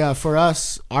 Sorry. So yeah, for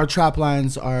us, our trap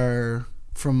lines are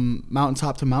from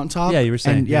mountaintop to mountaintop. Yeah, you were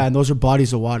saying. And those are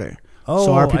bodies of water. Oh,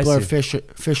 so our people I are see.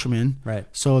 fishermen. Right.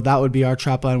 So that would be our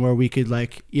trap line where we could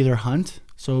like either hunt.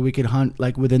 So we could hunt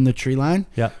like within the tree line.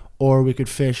 Yeah. Or we could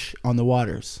fish on the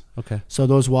waters. Okay. So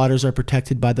those waters are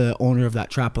protected by the owner of that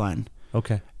trap line.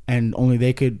 Okay. And only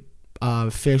they could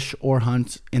fish or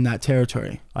hunt in that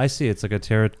territory. I see. It's like a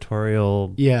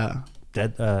territorial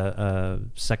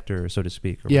sector, so to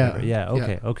speak. Or whatever. Yeah.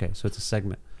 Okay. Yeah. Okay. So it's a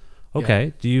segment. Okay.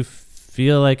 Yeah. Do you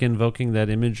feel like invoking that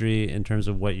imagery in terms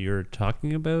of what you're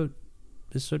talking about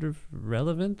is sort of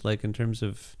relevant, like in terms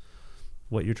of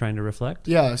what you're trying to reflect?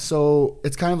 Yeah, so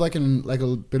it's kind of like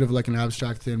a bit of like an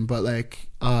abstract thing, but like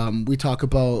we talk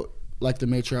about like the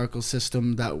matriarchal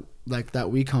system that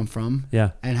we come from,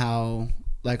 and how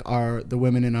like the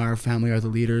women in our family are the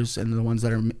leaders and the ones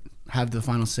that have the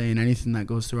final say in anything that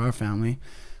goes through our family.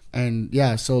 And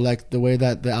yeah, so like the way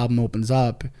that the album opens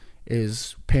up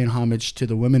is paying homage to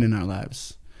the women in our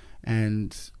lives.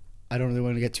 And I don't really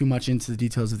want to get too much into the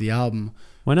details of the album.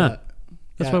 Why not?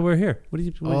 That's why we're here. What are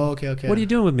you? Okay. What are you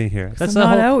doing with me here? That's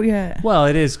not out yet. Well,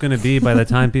 it is going to be by the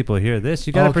time people hear this.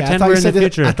 You got to pretend we're in the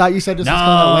future. I thought you said this was coming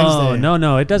out Wednesday.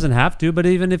 No, it doesn't have to. But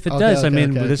even if it does, this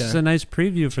okay. is a nice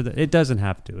preview for the. It doesn't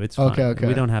have to. It's fine. Okay.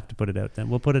 We don't have to put it out then.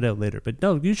 We'll put it out later. But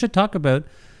no, you should talk about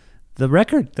the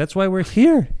record. That's why we're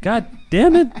here. God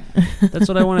damn it! That's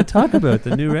what I want to talk about.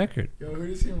 The new record. Yo, who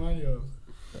does he remind you of?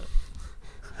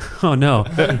 Oh no,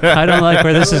 I don't like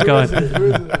where this is going.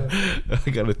 I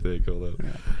gotta think. Hold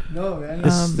on. No, man.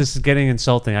 This is getting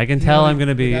insulting. I can tell I'm going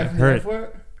to be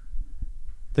hurt.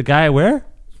 The guy where?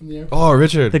 Oh,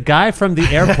 Richard. The guy from the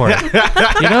airport.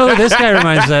 You know who this guy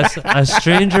reminds us? A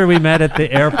stranger we met at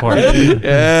the airport.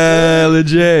 Yeah,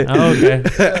 legit. Oh, okay.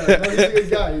 He's a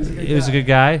good guy. He was a good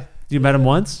guy. You met him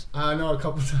once? No, a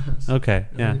couple times. Okay,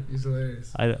 yeah. He's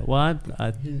hilarious.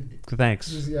 Thanks.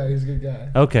 He's a good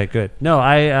guy. Okay, good. No,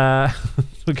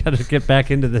 we got to get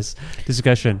back into this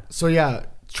discussion. So yeah,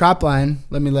 Trapline.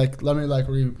 Let me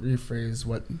rephrase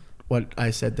what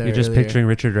I said there. You're just earlier. picturing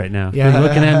Richard right now. Yeah. You're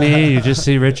looking at me. You just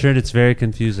see Richard. It's very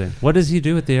confusing. What does he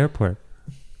do at the airport?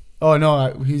 Oh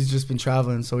no, he's just been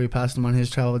traveling, so we passed him on his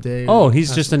travel day. Oh,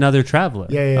 he's just another traveler.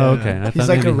 Yeah. Oh, okay. He's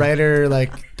like a writer,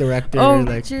 like director. Oh,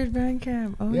 like Richard Van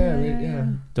Camp. Oh yeah.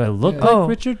 Do I look like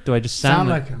Richard? Do I just sound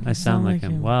like him? I sound like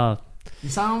him. Wow. You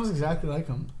sound almost exactly like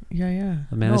him. Yeah.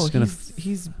 Man,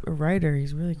 he's a writer.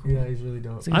 He's really cool. Yeah, he's really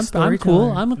dope. Like I'm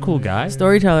cool. I'm a cool guy.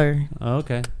 Storyteller. Oh,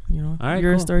 okay. you know. All right,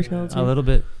 You're cool. a storyteller too. A little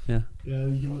bit, yeah. Yeah,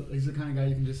 he's the kind of guy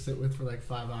you can just sit with for like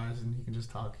 5 hours and he can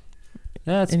just talk.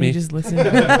 Yeah, that's and me. you just listen.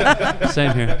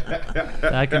 Same here.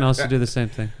 I can also do the same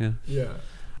thing. Yeah. Yeah.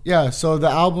 Yeah. So the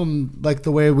album, like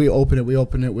the way we open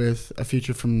it with a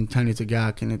feature from Tiny to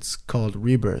Gak, and it's called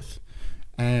Rebirth,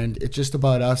 and it's just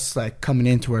about us like coming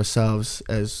into ourselves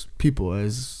as people,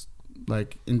 as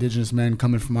like Indigenous men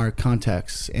coming from our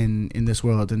contexts in this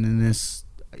world and in this,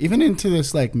 even into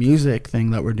this like music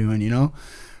thing that we're doing. You know,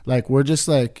 like we're just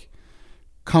like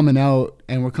coming out,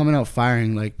 and we're coming out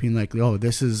firing, like being like, oh,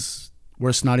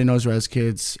 we're Snotty Nose Res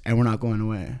Kids and we're not going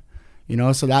away, you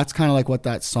know? So that's kind of like what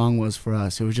that song was for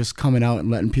us. It was just coming out and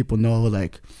letting people know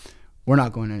like we're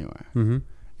not going anywhere. Mm-hmm.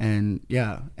 And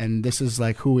yeah, and this is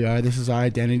like who we are. This is our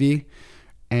identity.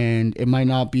 And it might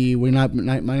not be, we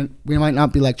might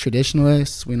not be like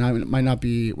traditionalists.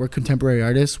 We're contemporary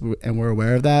artists, and we're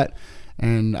aware of that.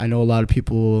 And I know a lot of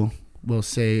people will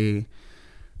say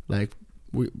like,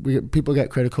 people get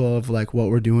critical of like what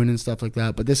we're doing and stuff like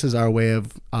that, but this is our way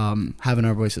of having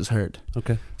our voices heard.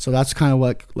 Okay. So that's kind of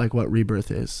what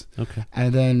Rebirth is. Okay.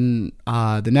 And then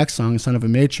the next song is Son of a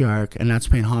Matriarch, and that's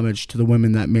paying homage to the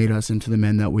women that made us into the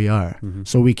men that we are. Mm-hmm.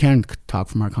 So we can talk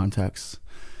from our context.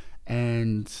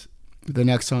 And the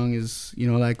next song is,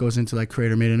 you know, like goes into like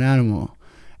Creator Made an Animal,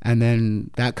 and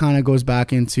then that kind of goes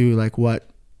back into like what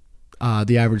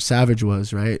the average savage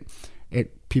was, right?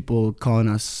 People calling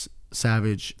us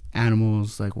savage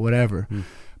animals, like whatever,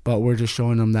 but we're just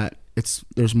showing them that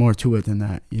there's more to it than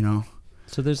that, you know.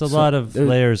 So there's a lot of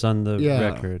layers on the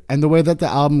record, and the way that the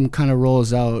album kind of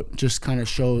rolls out just kind of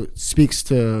speaks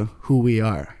to who we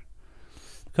are.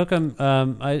 Kokum,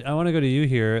 I want to go to you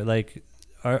here. Like,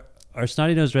 are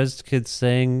Snotty Nose Res Kids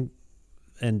saying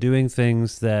and doing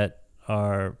things that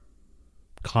are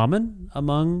common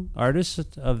among artists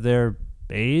of their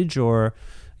age or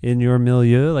in your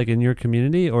milieu, like in your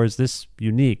community, or is this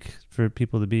unique for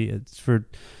for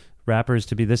rappers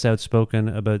to be this outspoken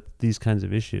about these kinds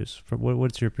of issues?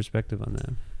 What's your perspective on that?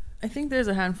 I think there's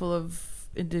a handful of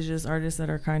Indigenous artists that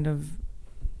are kind of,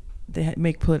 they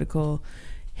make political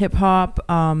hip hop,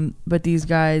 but these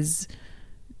guys,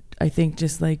 I think,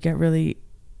 just like get really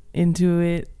into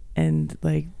it, and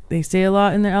like they say a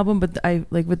lot in their album. But I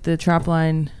like with the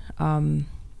Trapline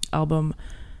album,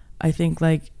 I think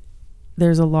like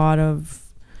there's a lot of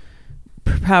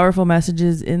powerful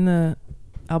messages in the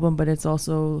album, but it's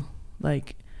also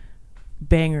like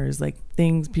bangers, like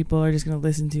things people are just gonna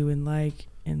listen to and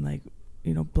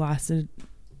you know, blast it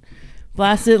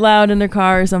loud in their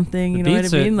car or something. You know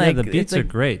what I mean? Like the beats are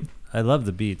great. I love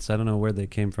the beats. I don't know where they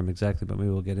came from exactly, but maybe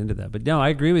we'll get into that. But no, I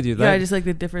agree with you. Yeah, I just like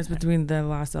the difference between the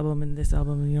last album and this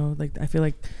album. You know, like I feel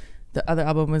like the other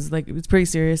album was like, it was pretty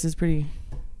serious. It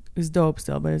was dope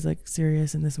still, but it's like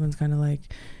serious, and this one's kind of like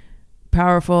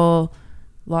powerful,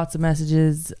 lots of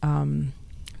messages,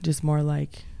 just more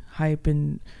like hype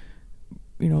and,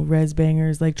 you know, res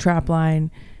bangers. Like Trapline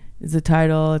is the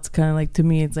title. It's kind of like, to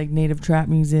me, it's like native trap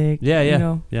music. Yeah, you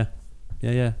know?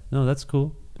 Yeah. No, that's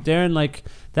cool. Darren, like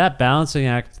that balancing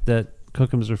act that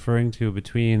Kokum's referring to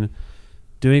between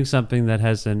doing something that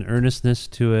has an earnestness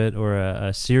to it or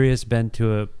a serious bent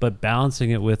to it, but balancing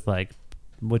it with like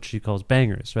what she calls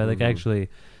bangers, right? Like actually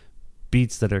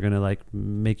beats that are going to like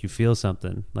make you feel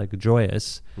something, like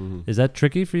joyous. Is that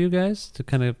tricky for you guys to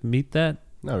kind of meet that?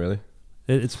 Not really.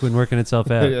 It's been working itself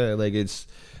out. Yeah, like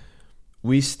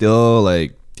we still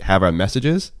like have our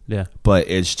messages. Yeah. But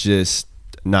it's just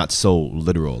not so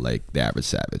literal like the average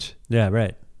savage. Yeah,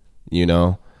 right. You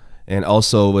know? And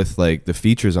also with like the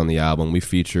features on the album, we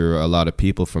feature a lot of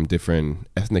people from different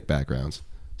ethnic backgrounds.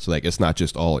 So like it's not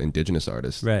just all Indigenous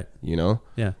artists. Right. You know?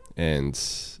 Yeah. And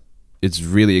it's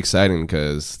really exciting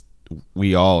because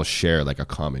we all share like a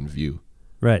common view.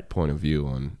 Right. Point of view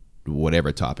on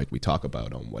whatever topic we talk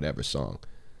about on whatever song.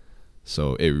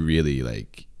 So it really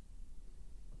like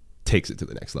takes it to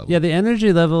the next level. Yeah, the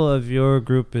energy level of your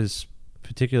group is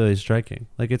particularly striking.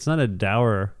 Like it's not a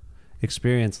dour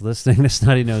experience listening to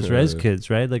Snotty Nose Res Kids,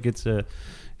 right? Like it's a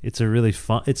really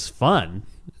fun, it's fun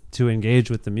to engage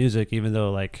with the music, even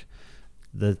though like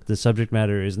the subject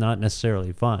matter is not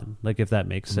necessarily fun, like if that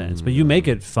makes sense. But you make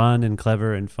it fun and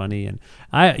clever and funny. And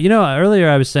earlier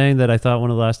I was saying that I thought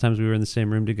one of the last times we were in the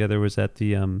same room together was at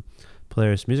the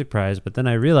Polaris Music Prize, but then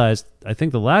I realized I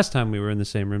think the last time we were in the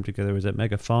same room together was at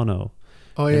Megafono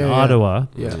in Ottawa.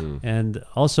 Yeah. And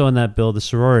also in that bill, the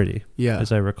sorority, Yeah.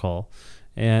 as I recall.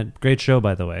 And great show,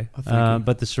 by the way. Oh, thank you.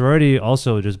 But the sorority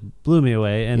also just blew me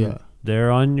away. And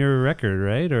they're on your record,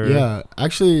 right? Or Yeah,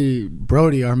 actually,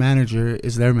 Brody, our manager,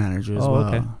 is their manager as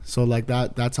well. Okay. So like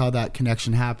that's how that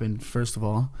connection happened, first of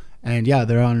all. And yeah,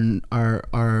 they're on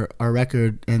our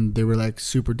record, and they were like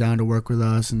super down to work with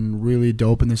us and really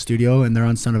dope in the studio. And they're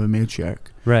on Son of a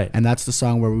Matriarch, right? And that's the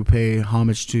song where we pay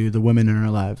homage to the women in our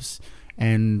lives.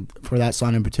 And for that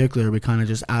song in particular, we kind of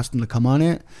just asked them to come on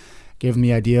it, gave them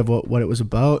the idea of what it was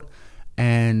about,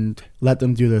 and let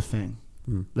them do their thing.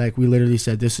 Like we literally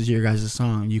said, this is your guys'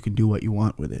 song. You can do what you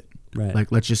want with it. Right.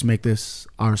 Like let's just make this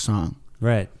our song.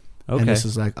 Right. Okay. And this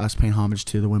is like us paying homage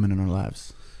to the women in our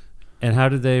lives. And how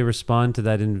did they respond to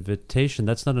that invitation?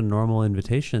 That's not a normal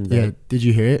invitation. Yeah. Did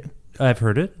you hear it? I've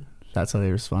heard it. That's how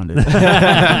they responded.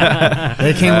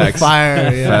 They came with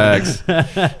fire. Yeah.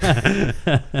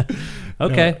 Facts.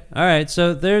 Okay. All right.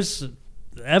 So there's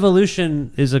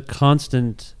evolution is a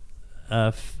constant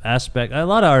aspect. A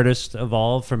lot of artists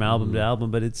evolve from album to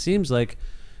album, but it seems like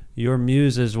your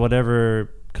muse is whatever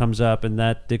comes up, and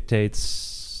that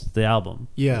dictates the album.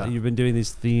 Yeah. You've been doing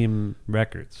these theme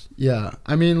records. Yeah.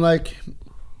 I mean, like,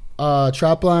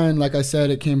 Trapline, like I said,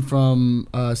 it came from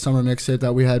a summer mixtape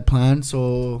that we had planned.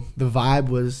 So the vibe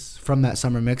was from that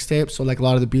summer mixtape. So like a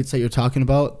lot of the beats that you're talking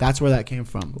about, that's where that came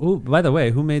from. Ooh, by the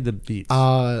way, who made the beats?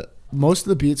 Most of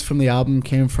the beats from the album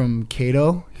came from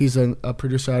Kato. He's a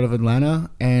producer out of Atlanta,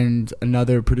 and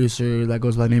another producer that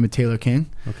goes by the name of Taylor King.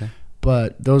 Okay.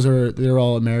 But they're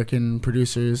all American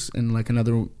producers, and like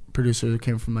another producer that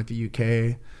came from like the UK.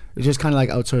 It's just kind of like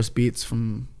outsourced beats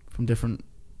from different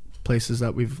places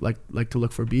that we've like to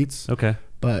look for beats. Okay.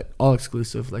 But all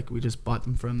exclusive. Like we just bought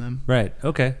them from them. Right.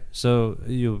 Okay. So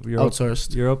you're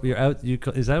outsourced. You're out.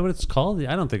 Is that what it's called?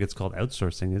 I don't think it's called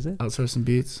outsourcing. Is it? Outsourcing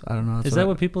beats. I don't know. Is that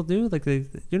what people do? Like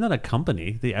you're not a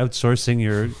company. The outsourcing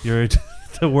your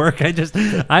the work.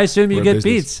 I assume you get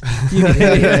beats.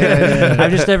 Yeah.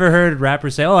 I've just never heard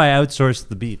rappers say, "Oh, I outsourced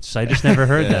the beats." I just never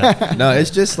heard that. No,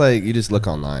 it's just like you just look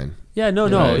online. Yeah, no.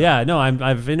 Right.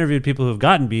 I've interviewed people who've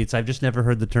gotten beats. I've just never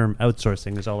heard the term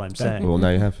outsourcing. Is all I'm saying. Well,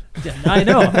 now you have. Yeah, I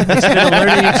know. It's been a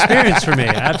learning experience for me.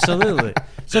 Absolutely.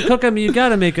 So, Cookham, you got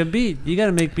to make a beat. You got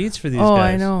to make beats for these guys. Oh,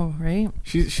 I know, right?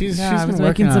 She's I was been making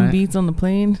working some on it. beats on the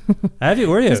plane. Have you?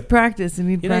 Were you? Just practice. I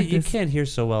need practice. You can't hear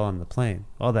so well on the plane.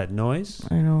 All that noise.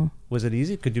 I know. Was it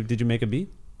easy? Did you make a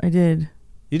beat? I did.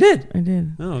 You did? I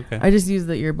did. Oh, okay. I just used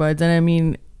the earbuds, and I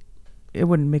mean, it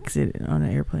wouldn't mix it on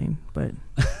an airplane, but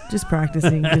just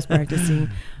practicing,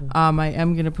 I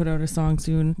am going to put out a song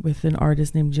soon with an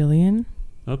artist named Jillian.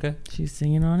 Okay. She's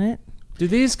singing on it. Do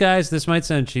these guys, this might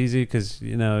sound cheesy because,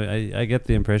 I get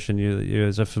the impression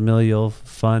there's a familial,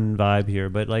 fun vibe here,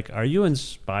 but like, are you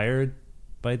inspired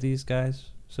by these guys,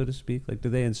 so to speak? Like, do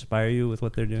they inspire you with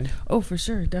what they're doing? Oh, for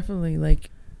sure. Definitely. Like,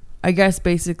 I guess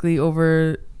basically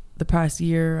over the past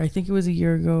year, I think it was a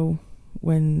year ago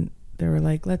when they were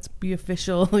like, let's be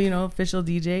official, official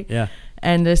DJ. Yeah.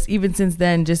 And just even since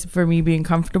then, just for me being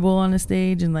comfortable on a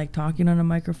stage and like talking on a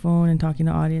microphone and talking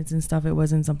to audience and stuff, it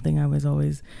wasn't something I was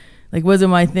always like, wasn't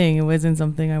my thing. It wasn't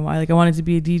something I wanted to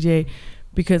be a DJ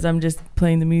because I'm just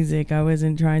playing the music. I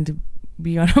wasn't trying to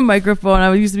be on a microphone.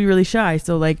 I used to be really shy.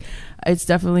 So like, it's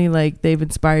definitely like they've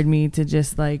inspired me to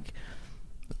just like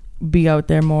be out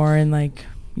there more and like,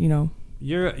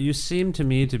 You seem to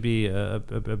me to be a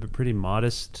pretty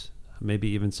modest, maybe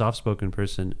even soft-spoken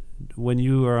person. When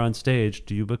you are on stage,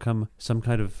 do you become some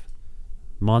kind of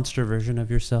monster version of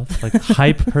yourself, like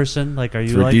hype person? Like, are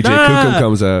you for like DJ Cookham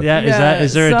comes out? Yeah,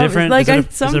 is there a different? Like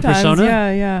is there a persona?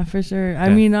 Yeah, for sure. Okay. I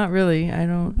mean, not really.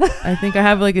 I think I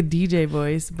have like a DJ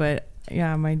voice, but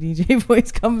yeah, my DJ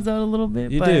voice comes out a little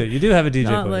bit. You do have a DJ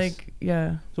not voice. Like,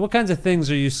 yeah. So what kinds of things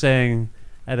are you saying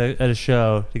at a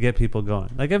show to get people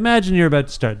going? Like, imagine you're about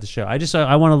to start the show.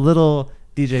 I want a little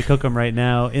DJ Cookham right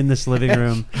now in this living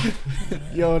room.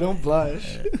 Yo, don't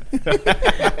blush.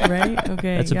 Right?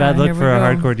 Okay. That's a bad look for a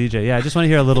hardcore DJ. Yeah, I just want to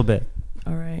hear a little bit.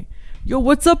 All right. Yo,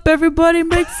 what's up, everybody?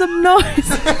 Make some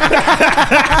noise.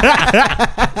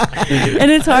 And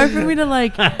it's hard for me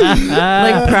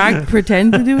to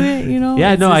pretend to do it,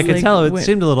 Yeah, no, I can tell. It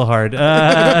seemed a little hard.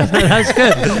 That's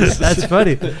good. That's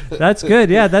funny. That's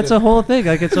good. Yeah, that's a whole thing.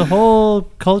 Like, it's a whole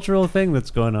cultural thing that's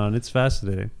going on. It's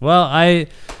fascinating. Well, I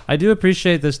do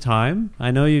appreciate this time. I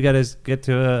know you got to get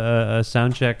to a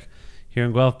sound check here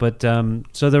in Guelph, but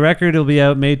so the record will be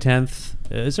out May 10th.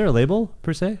 Is there a label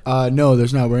per se? No,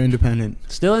 there's not. We're independent.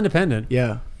 Still independent?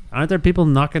 Yeah. Aren't there people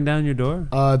knocking down your door?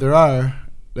 There are.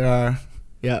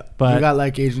 Yeah. But we got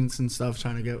like agents and stuff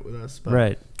trying to get with us. But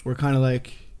right. We're kind of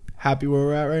like happy where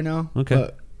we're at right now. Okay.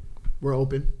 But we're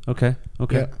open. Okay.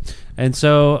 Yeah. And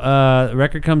so the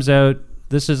record comes out.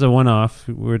 This is a one-off.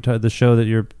 The show that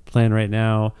you're playing right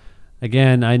now,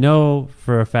 Again, I know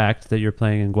for a fact that you're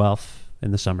playing in Guelph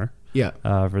in the summer. Yeah.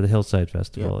 For the Hillside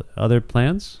Festival. Yeah. Other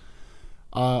plans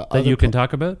that you can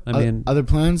talk about? I mean, other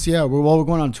plans? Yeah, we're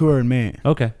going on tour in May.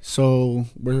 Okay. So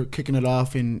we're kicking it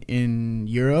off in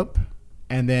Europe,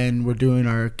 and then we're doing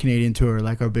our Canadian tour,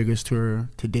 like our biggest tour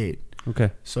to date.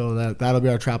 Okay. So that'll be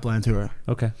our Trapline tour.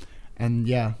 Okay. And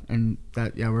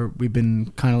we've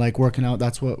been kind of like working out.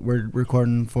 That's what we're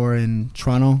recording for in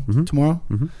Toronto tomorrow.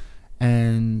 Mm-hmm.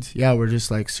 And yeah, we're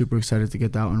just like super excited to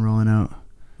get that one rolling out.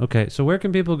 Okay, so where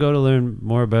can people go to learn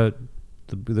more about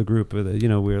the group?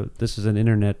 This is an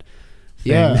internet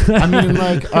thing. Yeah, I mean,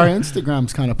 like our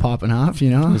Instagram's kind of popping off,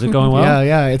 you know. Is it going well?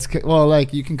 Yeah, it's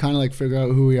like you can kind of like figure out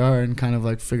who we are and kind of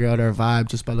like figure out our vibe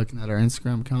just by looking at our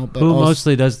Instagram account. But who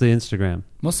mostly does the Instagram?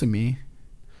 Mostly me.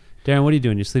 Darren, what are you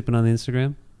doing? You sleeping on the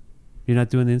Instagram? You're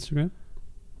not doing the Instagram?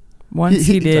 Once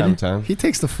he did. He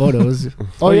takes the photos.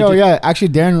 Yeah. Actually,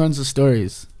 Darren runs the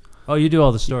stories. Oh, you do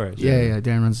all the stories? Yeah.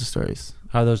 Darren runs the stories.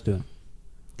 How are those doing?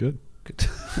 Good.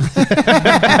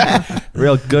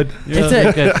 Real good.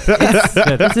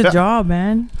 It's a job,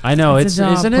 man. I know. It's a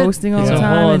job. Isn't it? Posting all the time. It's a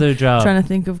whole other job. Trying to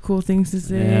think of cool things to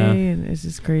say. And it's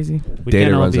just crazy.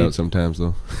 Data runs out sometimes,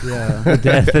 though. Yeah.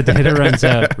 the data runs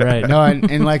out, right. No,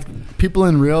 and like people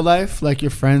in real life, like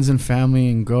your friends and family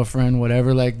and girlfriend,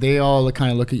 whatever, like they all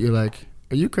kind of look at you like,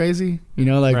 are you crazy? You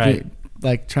know, like... Right.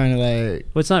 Like trying to like...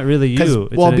 Well, it's not really you.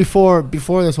 Well, before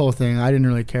this whole thing, I didn't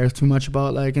really care too much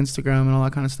about like Instagram and all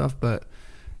that kind of stuff. But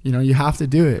you know, you have to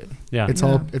do it. Yeah,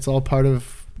 it's all part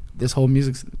of this whole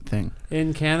music thing.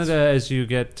 In Canada, as you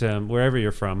get wherever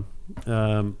you're from,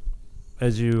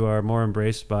 as you are more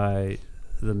embraced by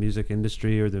the music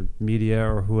industry or the media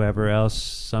or whoever else,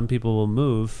 some people will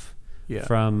move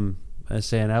from,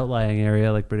 say, an outlying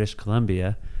area like British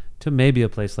Columbia to maybe a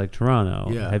place like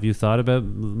Toronto. Yeah. Have you thought about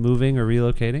moving or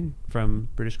relocating from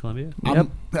British Columbia?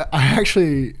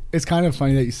 It's kind of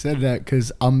funny that you said that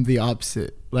because I'm the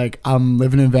opposite. Like, I'm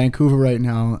living in Vancouver right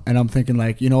now, and I'm thinking,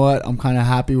 like, you know what? I'm kind of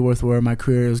happy with where my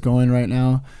career is going right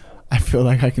now. I feel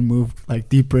like I can move, like,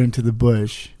 deeper into the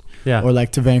bush. Yeah. Or,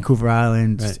 like, to Vancouver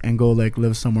Island and go, like,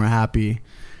 live somewhere happy.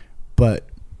 But...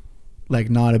 like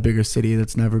not a bigger city.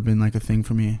 That's never been like a thing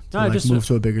for me to move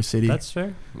to a bigger city. That's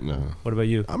fair. No. What about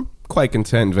you? I'm quite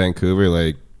content in Vancouver.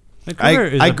 Like Vancouver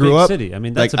is a big city. I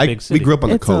mean, that's a big city. We grew up on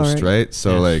the coast, right. right?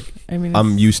 So like,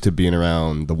 I'm used to being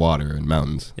around the water and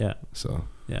mountains. Yeah. So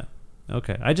yeah.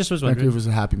 Okay. I just was wondering. Vancouver's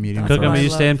a happy medium. Cook, are you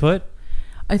staying put?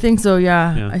 I think so.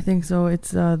 Yeah. I think so.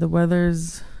 It's the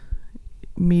weather's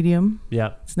medium.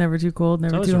 Yeah. It's never too cold,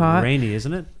 never it's too hot. Rainy,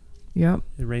 isn't it? Yep.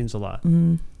 It rains a lot.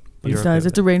 Mm-hmm. It does.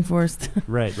 It's a rainforest.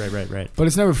 Right. But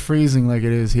it's never freezing like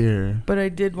it is here. But I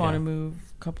did want to move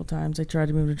a couple times. I tried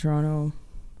to move to Toronto,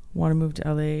 want to move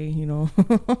to LA, you know.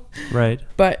 Right.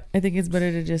 But I think it's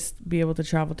better to just be able to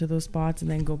travel to those spots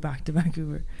and then go back to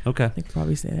Vancouver. Okay. I think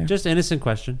probably stay there. Just innocent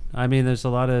question. I mean, there's a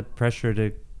lot of pressure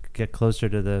to get closer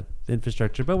to the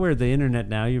infrastructure, but we're the internet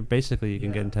now. You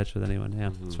can get in touch with anyone.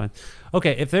 Yeah, it's fine.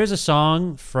 Okay, if there's a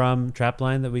song from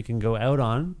Trapline that we can go out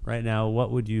on right now, what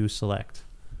would you select?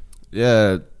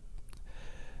 Yeah,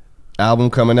 album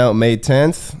coming out May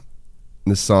 10th.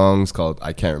 The song's called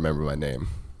I Can't Remember My Name.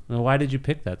 Well, why did you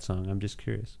pick that song? I'm just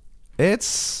curious.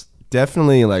 It's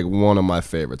definitely like one of my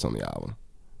favorites on the album.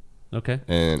 Okay.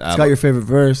 And it's got your favorite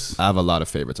verse. I have a lot of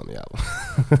favorites on the album.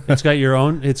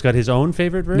 It's got his own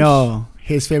favorite verse? No,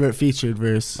 his favorite featured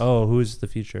verse. Oh, who's the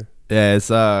feature? Yeah, it's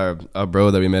a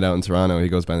bro that we met out in Toronto. He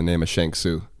goes by the name of Shank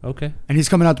Su. Okay. And he's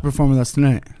coming out to perform with us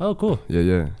tonight. Oh, cool.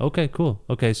 Yeah. Okay, cool.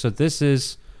 Okay, so this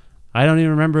is... I don't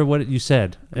even remember what you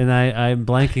said, and I'm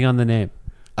blanking on the name.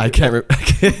 I can't remember. I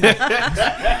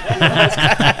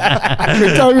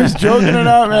could tell he was joking it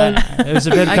out, man. It was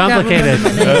a bit complicated.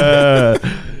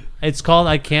 It's called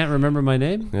I Can't Remember My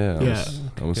Name? Yeah,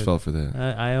 I almost fell for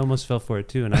that. I almost fell for it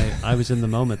too, and I was in the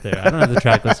moment there. I don't have the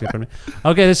track listing in front of me.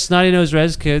 Okay, this is Snotty Nose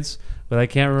Rez Kids, but I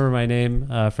Can't Remember My Name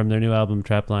from their new album,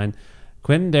 Trapline.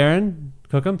 Quentin, Darren,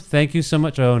 Cookham, thank you so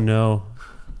much. Oh, no.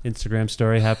 Instagram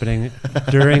story happening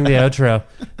during the outro.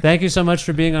 Thank you so much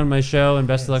for being on my show, and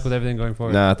best of luck with everything going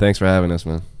forward. Nah, thanks for having us,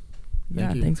 man.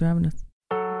 Thanks for having us.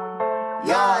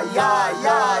 Yeah.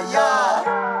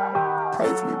 Pray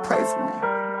for me.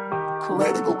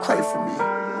 Creator, go pray for me.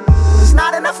 There's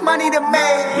not enough money to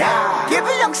make. Give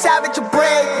a young savage a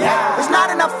break. There's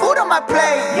not enough food on my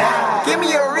plate. Give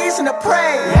me a reason to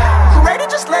pray. Creator,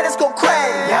 just let us go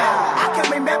crazy. I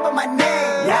can remember my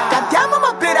name. Goddamn,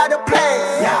 I'm a bit out of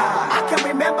place. I can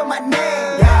remember my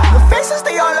name. The faces,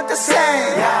 they all look the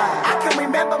same. I can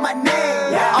remember my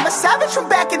name. I'm a savage from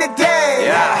back in the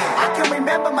day. I can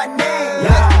remember my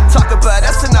name. Talk about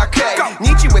us in arcade.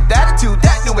 Nietzsche with attitude,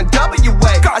 that new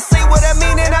NWA. I say what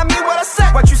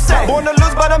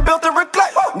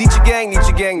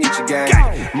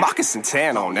Rockin'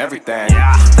 Santana on everything.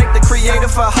 Thank the creator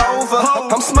for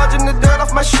Hova. I'm smudging the dirt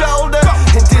off my shoulder.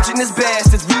 Indigenous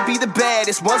bastards, we be the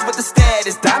baddest ones with the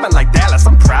status. Diamond like Dallas,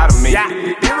 I'm proud of me.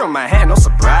 Beer on my hand, no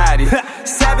sobriety.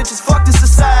 Savage as fuck to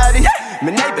society.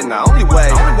 Minay been the only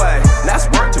way. Last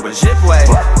word to a jib way.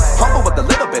 Humble with a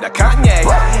little bit of Kanye.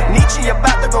 Nietzsche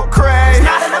about to go crazy.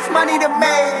 There's not enough money to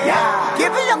make.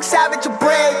 Give a young savage a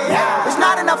break. There's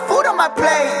not enough food on my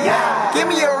plate. Give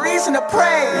me a reason to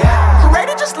pray.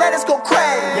 Creator, just let us go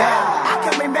crazy. I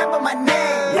can remember my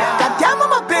name. Goddamn,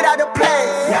 I'm a bit out of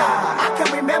place. I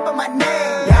can remember my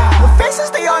name. With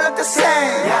faces, they all look the same.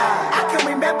 I can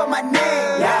remember my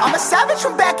name. I'm a savage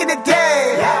from back in the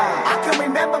day. I can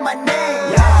remember my name.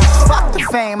 Fuck the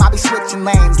fame, I be switching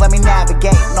lanes. Let me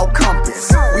navigate, no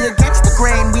compass. We against the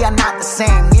grain, we are not the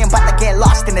same. We ain't about to get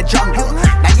lost in the jungle.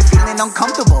 Now you're feeling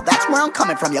uncomfortable, that's where I'm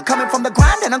coming from. You're coming from the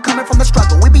grind and I'm coming from the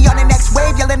struggle. We be on the next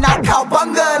wave, yelling out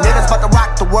cowbunga. Niggas about to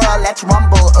rock the world, let's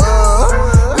rumble.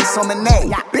 We so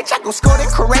many. Bitch, I go score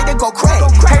it, creator, go crazy.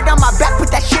 Hair down my back,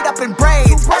 put that shit up in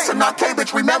braids. Bustin' arcade,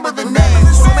 bitch, remember the name.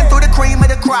 Swimming through the cream of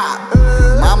the crop.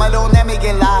 Mama, don't let me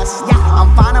get lost.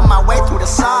 I'm finding my way through the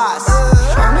sauce.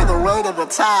 Show me the way to the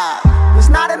top. There's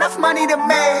not enough money to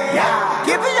make.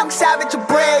 Give a young savage a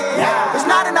break. There's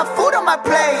not enough food on my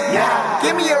plate.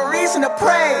 Give me a reason to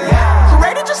pray.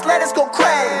 Creator, just let us go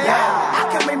crazy. I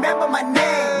can remember my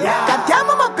name. Goddamn,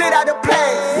 I'm a bit out of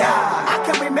place. I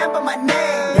can remember my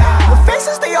name. With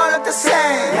faces, they all look the same.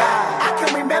 I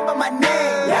can remember my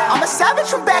name. I'm a savage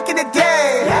from back in the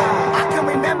day. I can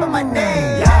remember my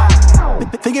name.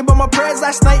 Thinking about my prayers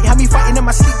last night, had me fighting in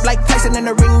my sleep like Tyson and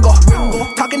the Ringo.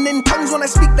 Talking in tongues when I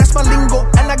speak, that's my lingo.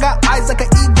 And I got eyes like an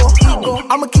eagle.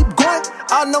 I'ma keep going,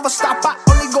 I'll never stop. I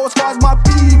only go as far as my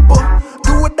people.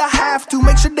 Do what I have to,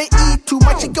 make sure they eat too.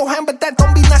 Might shake your hand, but that don't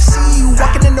mean I see you.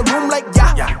 Walking in the room like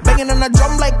banging on a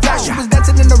drum like She was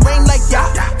dancing in the rain like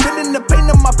feeling the pain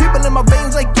of my people in my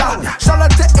veins like Shout out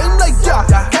to AIM like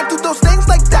can't do those things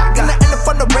like that. Gonna end up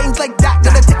on the range like that.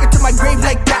 Gonna take it to my grave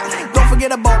like that. Don't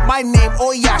forget about my name,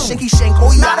 oh yeah, shaky shank,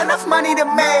 oh yeah. Not enough money to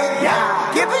make.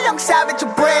 Give a young savage a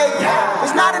break.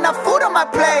 There's not enough food on my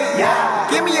plate.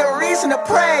 Give me a reason to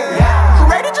pray.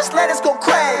 Creator, just let us go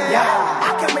crazy.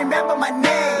 I can remember my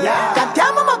name.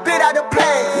 Goddamn, I'm a bit out of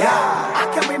place. I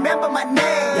can remember my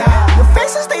name. Your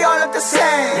faces, they all look the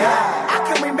same. I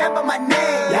can remember my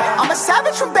name. I'm a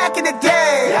savage from back in the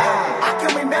day. I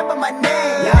can remember my name.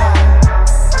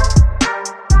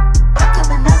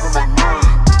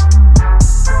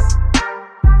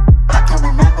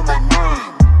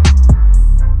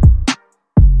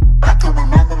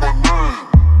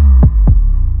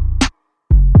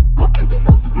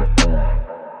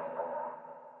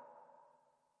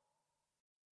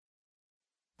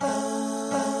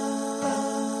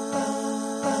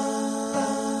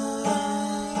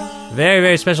 Very,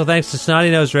 very special thanks to Snotty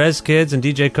Nose Rez Kids and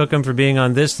DJ Cookham for being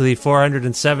on this, the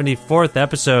 474th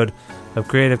episode of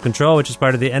Creative Control, which is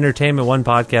part of the Entertainment One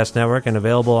podcast network and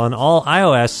available on all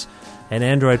iOS and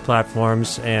Android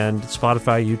platforms and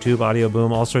Spotify, YouTube, Audio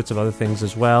Boom, all sorts of other things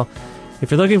as well.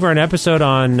 If you're looking for an episode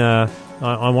on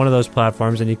one of those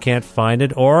platforms and you can't find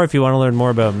it, or if you want to learn more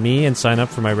about me and sign up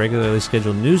for my regularly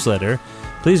scheduled newsletter,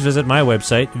 please visit my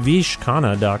website,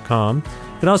 vishkhanna.com.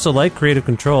 You can also like Creative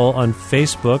Control on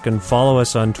Facebook and follow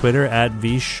us on Twitter at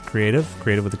Vish Creative,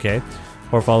 creative with a K,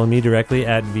 or follow me directly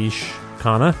at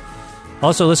Vishkhanna.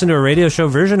 Also, listen to a radio show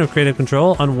version of Creative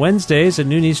Control on Wednesdays at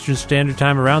noon Eastern Standard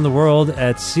Time around the world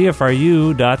at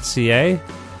CFRU.ca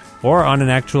or on an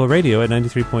actual radio at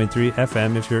 93.3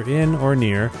 FM if you're in or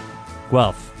near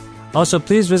Guelph. Also,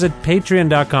 please visit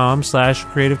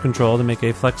patreon.com/Creative Control to make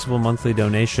a flexible monthly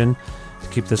donation to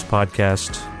keep this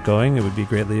podcast going. It would be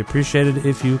greatly appreciated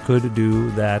if you could do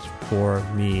that for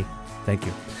me. Thank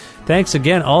you. Thanks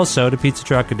again also to Pizza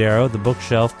Trocadero, The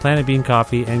Bookshelf, Planet Bean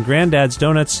Coffee, and Granddad's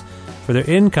Donuts for their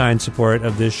in-kind support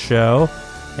of this show.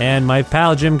 And my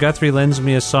pal Jim Guthrie lends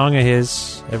me a song of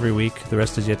his every week. The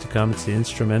rest is yet to come. It's the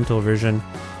instrumental version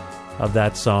of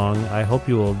that song. I hope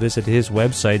you will visit his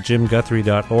website,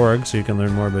 jimguthrie.org, so you can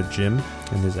learn more about Jim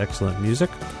and his excellent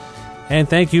music. And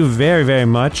thank you very, very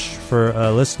much for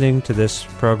listening to this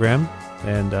program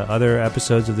and other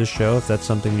episodes of this show, if that's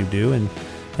something you do. And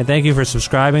thank you for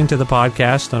subscribing to the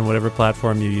podcast on whatever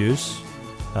platform you use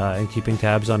and keeping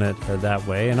tabs on it that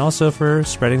way. And also for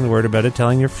spreading the word about it,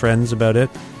 telling your friends about it,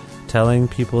 telling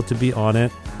people to be on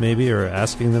it, maybe, or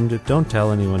asking them to. Don't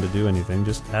tell anyone to do anything.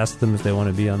 Just ask them if they want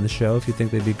to be on the show. If you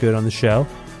think they'd be good on the show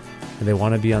and they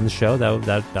want to be on the show,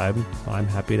 that I'm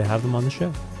happy to have them on the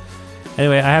show.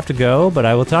 Anyway, I have to go, but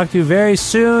I will talk to you very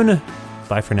soon.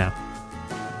 Bye for now.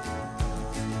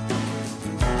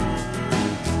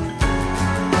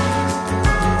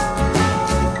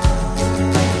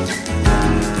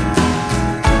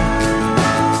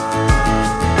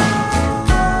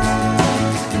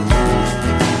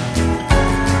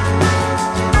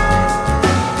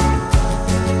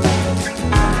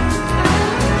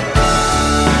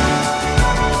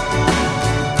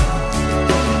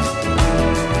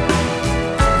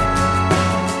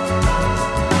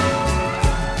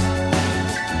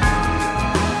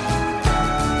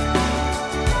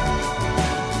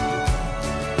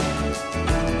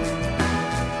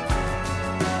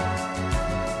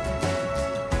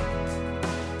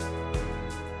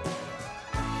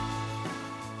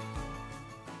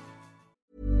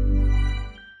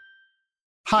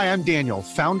 Hi, I'm Daniel,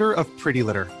 founder of Pretty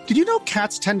Litter. Did you know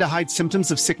cats tend to hide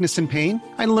symptoms of sickness and pain?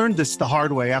 I learned this the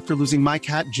hard way after losing my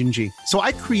cat, Gingy. So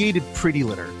I created Pretty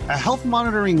Litter, a health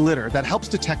monitoring litter that helps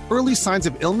detect early signs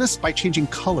of illness by changing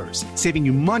colors, saving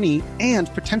you money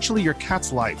and potentially your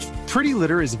cat's life. Pretty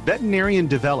Litter is veterinarian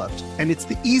developed, and it's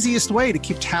the easiest way to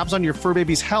keep tabs on your fur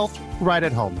baby's health right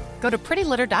at home. Go to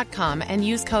prettylitter.com and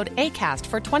use code ACAST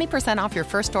for 20% off your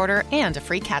first order and a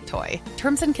free cat toy.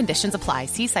 Terms and conditions apply.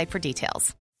 See site for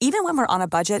details. Even when we're on a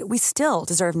budget, we still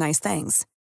deserve nice things.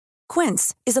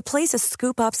 Quince is a place to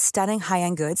scoop up stunning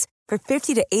high-end goods for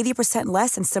 50 to 80%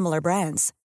 less than similar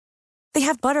brands. They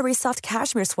have buttery soft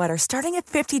cashmere sweaters starting at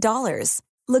 $50,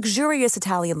 luxurious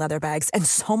Italian leather bags, and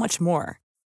so much more.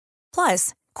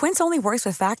 Plus, Quince only works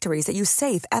with factories that use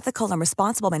safe, ethical, and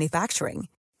responsible manufacturing.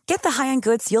 Get the high-end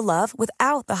goods you'll love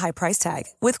without the high price tag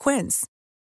with Quince.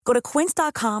 Go to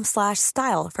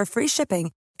quince.com/style for free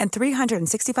shipping and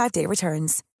 365-day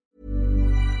returns.